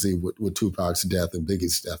 obviously with Tupac's death and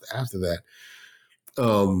Biggie's death after that.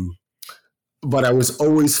 But I was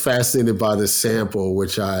always fascinated by this sample,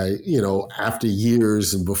 which I, after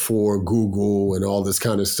years and before Google and all this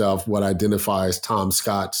kind of stuff, what I identify as Tom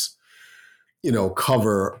Scott's,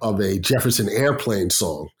 cover of a Jefferson Airplane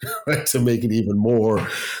song, right, to make it even more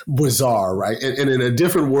bizarre, right? And in a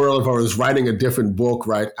different world, if I was writing a different book,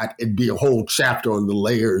 right, it'd be a whole chapter on the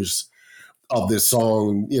layers of this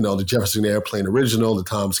song, the Jefferson Airplane original, the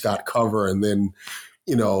Tom Scott cover, and then,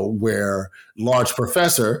 where Large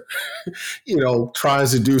Professor,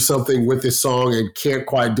 tries to do something with this song and can't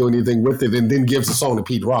quite do anything with it, and then gives the song to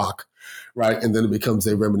Pete Rock, right? And then it becomes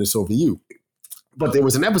They Reminisce Over You. But there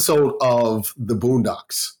was an episode of The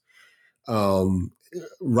Boondocks.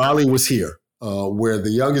 Riley was here, where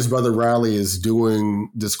the youngest brother Riley is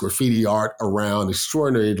doing this graffiti art around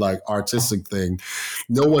extraordinary, artistic thing.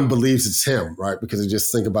 No one believes it's him, right? Because they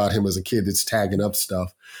just think about him as a kid that's tagging up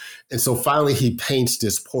stuff. And so finally he paints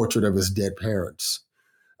this portrait of his dead parents.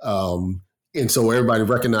 And so everybody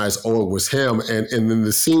recognized, it was him. And then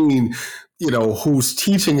the scene, who's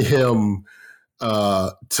teaching him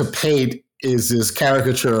to paint is this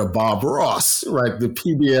caricature of Bob Ross, right? The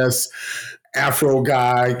PBS Afro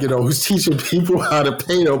guy, who's teaching people how to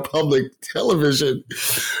paint on public television,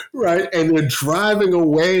 right? And they're driving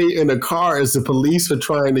away in a car as the police are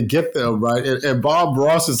trying to get them, right? And Bob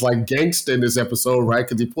Ross is like gangsta in this episode, right?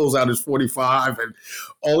 Because he pulls out his 45 and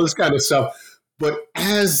all this kind of stuff. But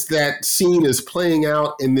as that scene is playing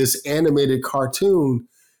out in this animated cartoon,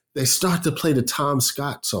 they start to play the Tom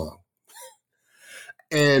Scott song.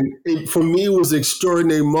 And for me, it was an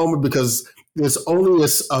extraordinary moment because there's only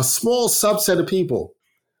a small subset of people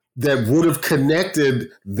that would have connected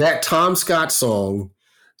that Tom Scott song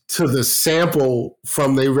to the sample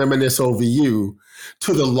from They Reminisce Over You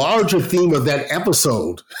to the larger theme of that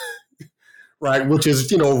episode, right? Which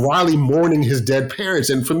is, Riley mourning his dead parents.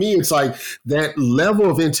 And for me, it's like that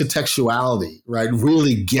level of intertextuality, right,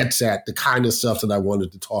 really gets at the kind of stuff that I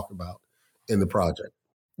wanted to talk about in the project.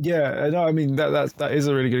 Yeah, no, I mean, that is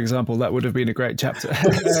a really good example. That would have been a great chapter.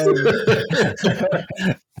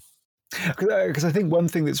 Because I think one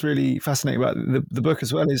thing that's really fascinating about the book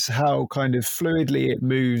as well is how kind of fluidly it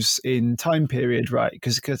moves in time period, right?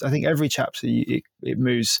 Because I think every chapter it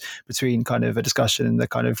moves between kind of a discussion in the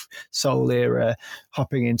kind of soul era,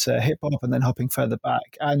 hopping into hip hop and then hopping further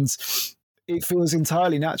back, and it feels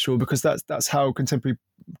entirely natural because that's how contemporary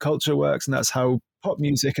culture works, and that's how pop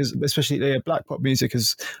music, especially Black pop music,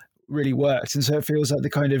 has really worked. And so it feels like the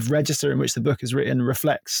kind of register in which the book is written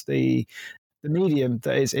reflects the medium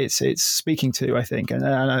that it's speaking to, I think. And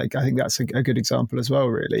I think that's a good example as well,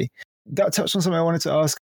 really. That touched on something I wanted to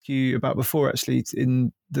ask you about before, actually.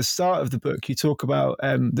 In the start of the book, you talk about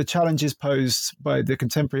the challenges posed by the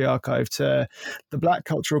contemporary archive to the Black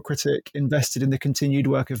cultural critic invested in the continued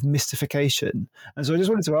work of mystification. And so I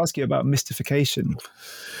just wanted to ask you about mystification.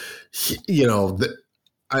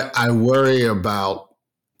 I worry about,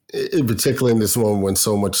 in particular in this moment when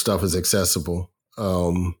so much stuff is accessible,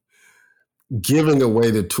 giving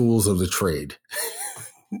away the tools of the trade.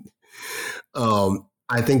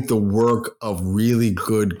 I think the work of really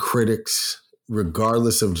good critics,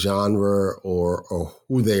 regardless of genre or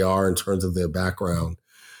who they are in terms of their background,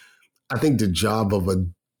 I think the job of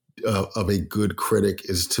a good critic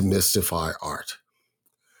is to mystify art,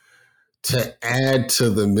 to add to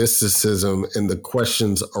the mysticism and the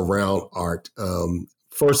questions around art.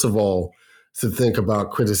 First of all, to think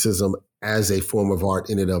about criticism as a form of art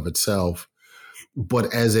in and of itself,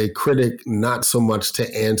 but as a critic, not so much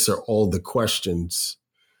to answer all the questions,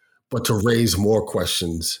 but to raise more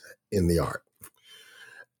questions in the art.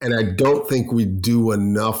 And I don't think we do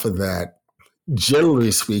enough of that,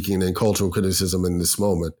 generally speaking, in cultural criticism in this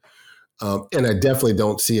moment. And I definitely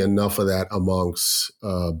don't see enough of that amongst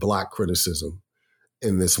Black criticism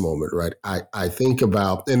in this moment, right? I think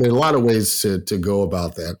about, and there are a lot of ways to go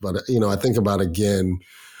about that, but, I think about, again,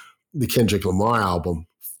 the Kendrick Lamar album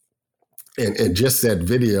and just that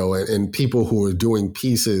video and people who are doing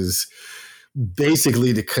pieces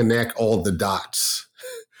basically to connect all the dots,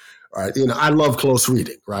 right? I love close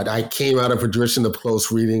reading, right? I came out of a tradition of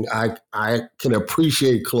close reading. I can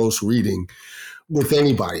appreciate close reading with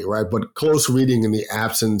anybody, right? But close reading in the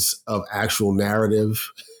absence of actual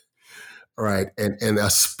narrative, right? And a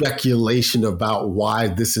speculation about why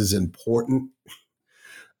this is important,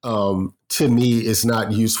 to me, is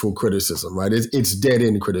not useful criticism, right? It's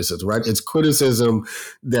dead-end criticism, right? It's criticism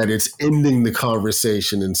that it's ending the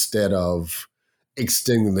conversation instead of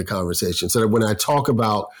extending the conversation. So that when I talk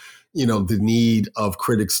about, the need of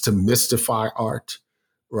critics to mystify art,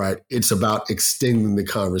 right, it's about extending the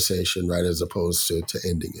conversation, right, as opposed to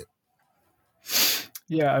ending it.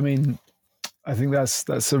 Yeah, I mean, I think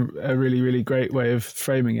that's a really, really great way of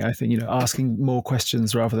framing it. I think, asking more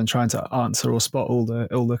questions rather than trying to answer or spot all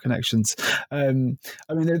the connections. I mean,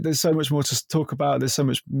 there's so much more to talk about. There's so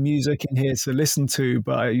much music in here to listen to,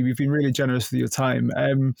 but you've been really generous with your time.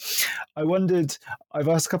 I wondered, I've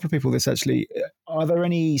asked a couple of people this actually, are there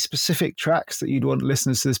any specific tracks that you'd want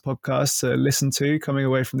listeners to this podcast to listen to coming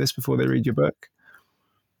away from this before they read your book?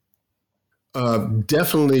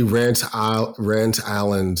 Definitely Rance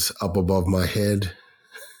Allen's Up Above My Head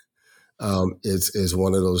is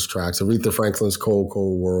one of those tracks. Aretha Franklin's Cold,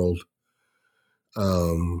 Cold World.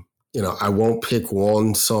 I won't pick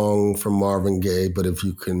one song from Marvin Gaye, but if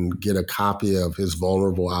you can get a copy of his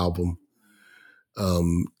Vulnerable album,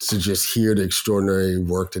 to just hear the extraordinary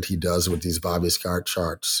work that he does with these Bobby Scott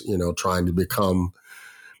charts, trying to become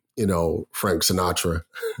Frank Sinatra.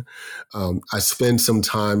 I spent some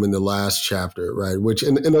time in the last chapter, right? Which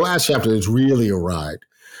in the last chapter is really a ride.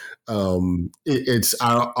 I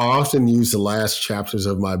often use the last chapters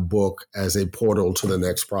of my book as a portal to the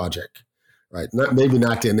next project, right? Maybe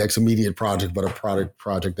not the next immediate project, but a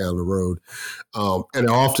project down the road. And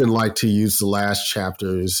I often like to use the last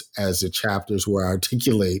chapters as the chapters where I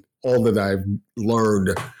articulate all that I've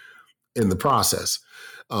learned in the process.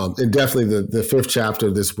 And definitely the fifth chapter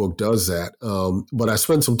of this book does that. But I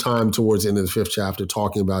spent some time towards the end of the fifth chapter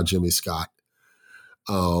talking about Jimmy Scott.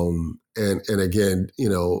 And again,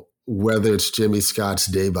 whether it's Jimmy Scott's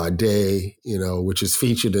Day by Day, which is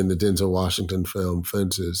featured in the Denzel Washington film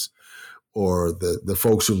Fences, or the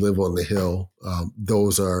Folks Who Live on the Hill,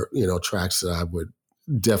 those are, tracks that I would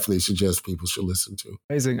definitely suggest people should listen to.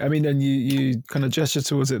 Amazing. I mean, and you kind of gesture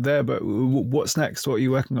towards it there, but what's next? What are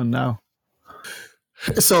you working on now?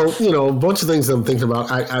 So, a bunch of things I'm thinking about.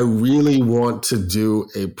 I really want to do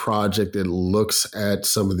a project that looks at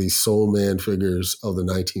some of these soul man figures of the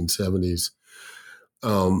 1970s.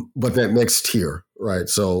 But that next tier, right?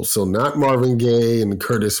 So not Marvin Gaye and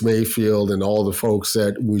Curtis Mayfield and all the folks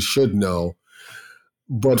that we should know,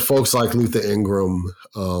 but folks like Luther Ingram,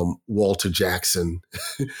 Walter Jackson,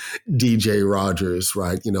 DJ Rogers,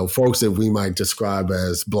 right? Folks that we might describe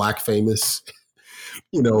as Black famous,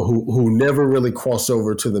 who never really crossed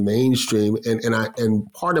over to the mainstream.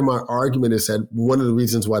 And part of my argument is that one of the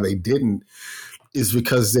reasons why they didn't is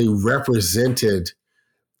because they represented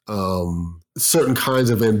certain kinds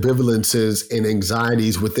of ambivalences and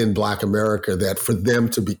anxieties within Black America that for them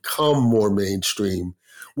to become more mainstream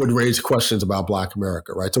would raise questions about Black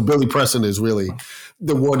America, right? So Billy Preston is really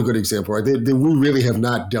the one good example, right? We really have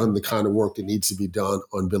not done the kind of work that needs to be done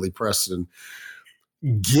on Billy Preston,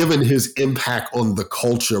 given his impact on the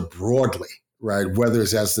culture broadly, right? Whether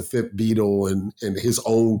it's as the fifth Beatle and his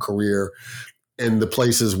own career and the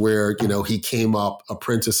places where, he came up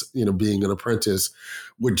apprentice, being an apprentice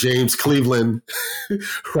with James Cleveland,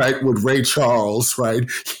 right? With Ray Charles, right?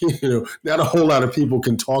 Not a whole lot of people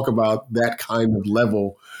can talk about that kind of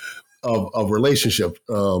level of relationship.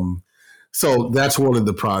 So that's one of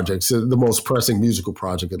the projects, the most pressing musical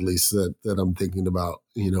project, at least that I'm thinking about,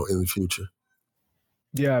 in the future.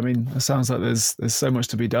 Yeah, I mean, it sounds like there's so much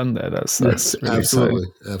to be done there. That's yes, really absolutely,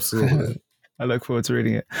 exciting. Absolutely. I look forward to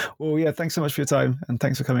reading it. Well, yeah, thanks so much for your time and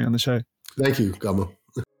thanks for coming on the show. Thank you, Gummo.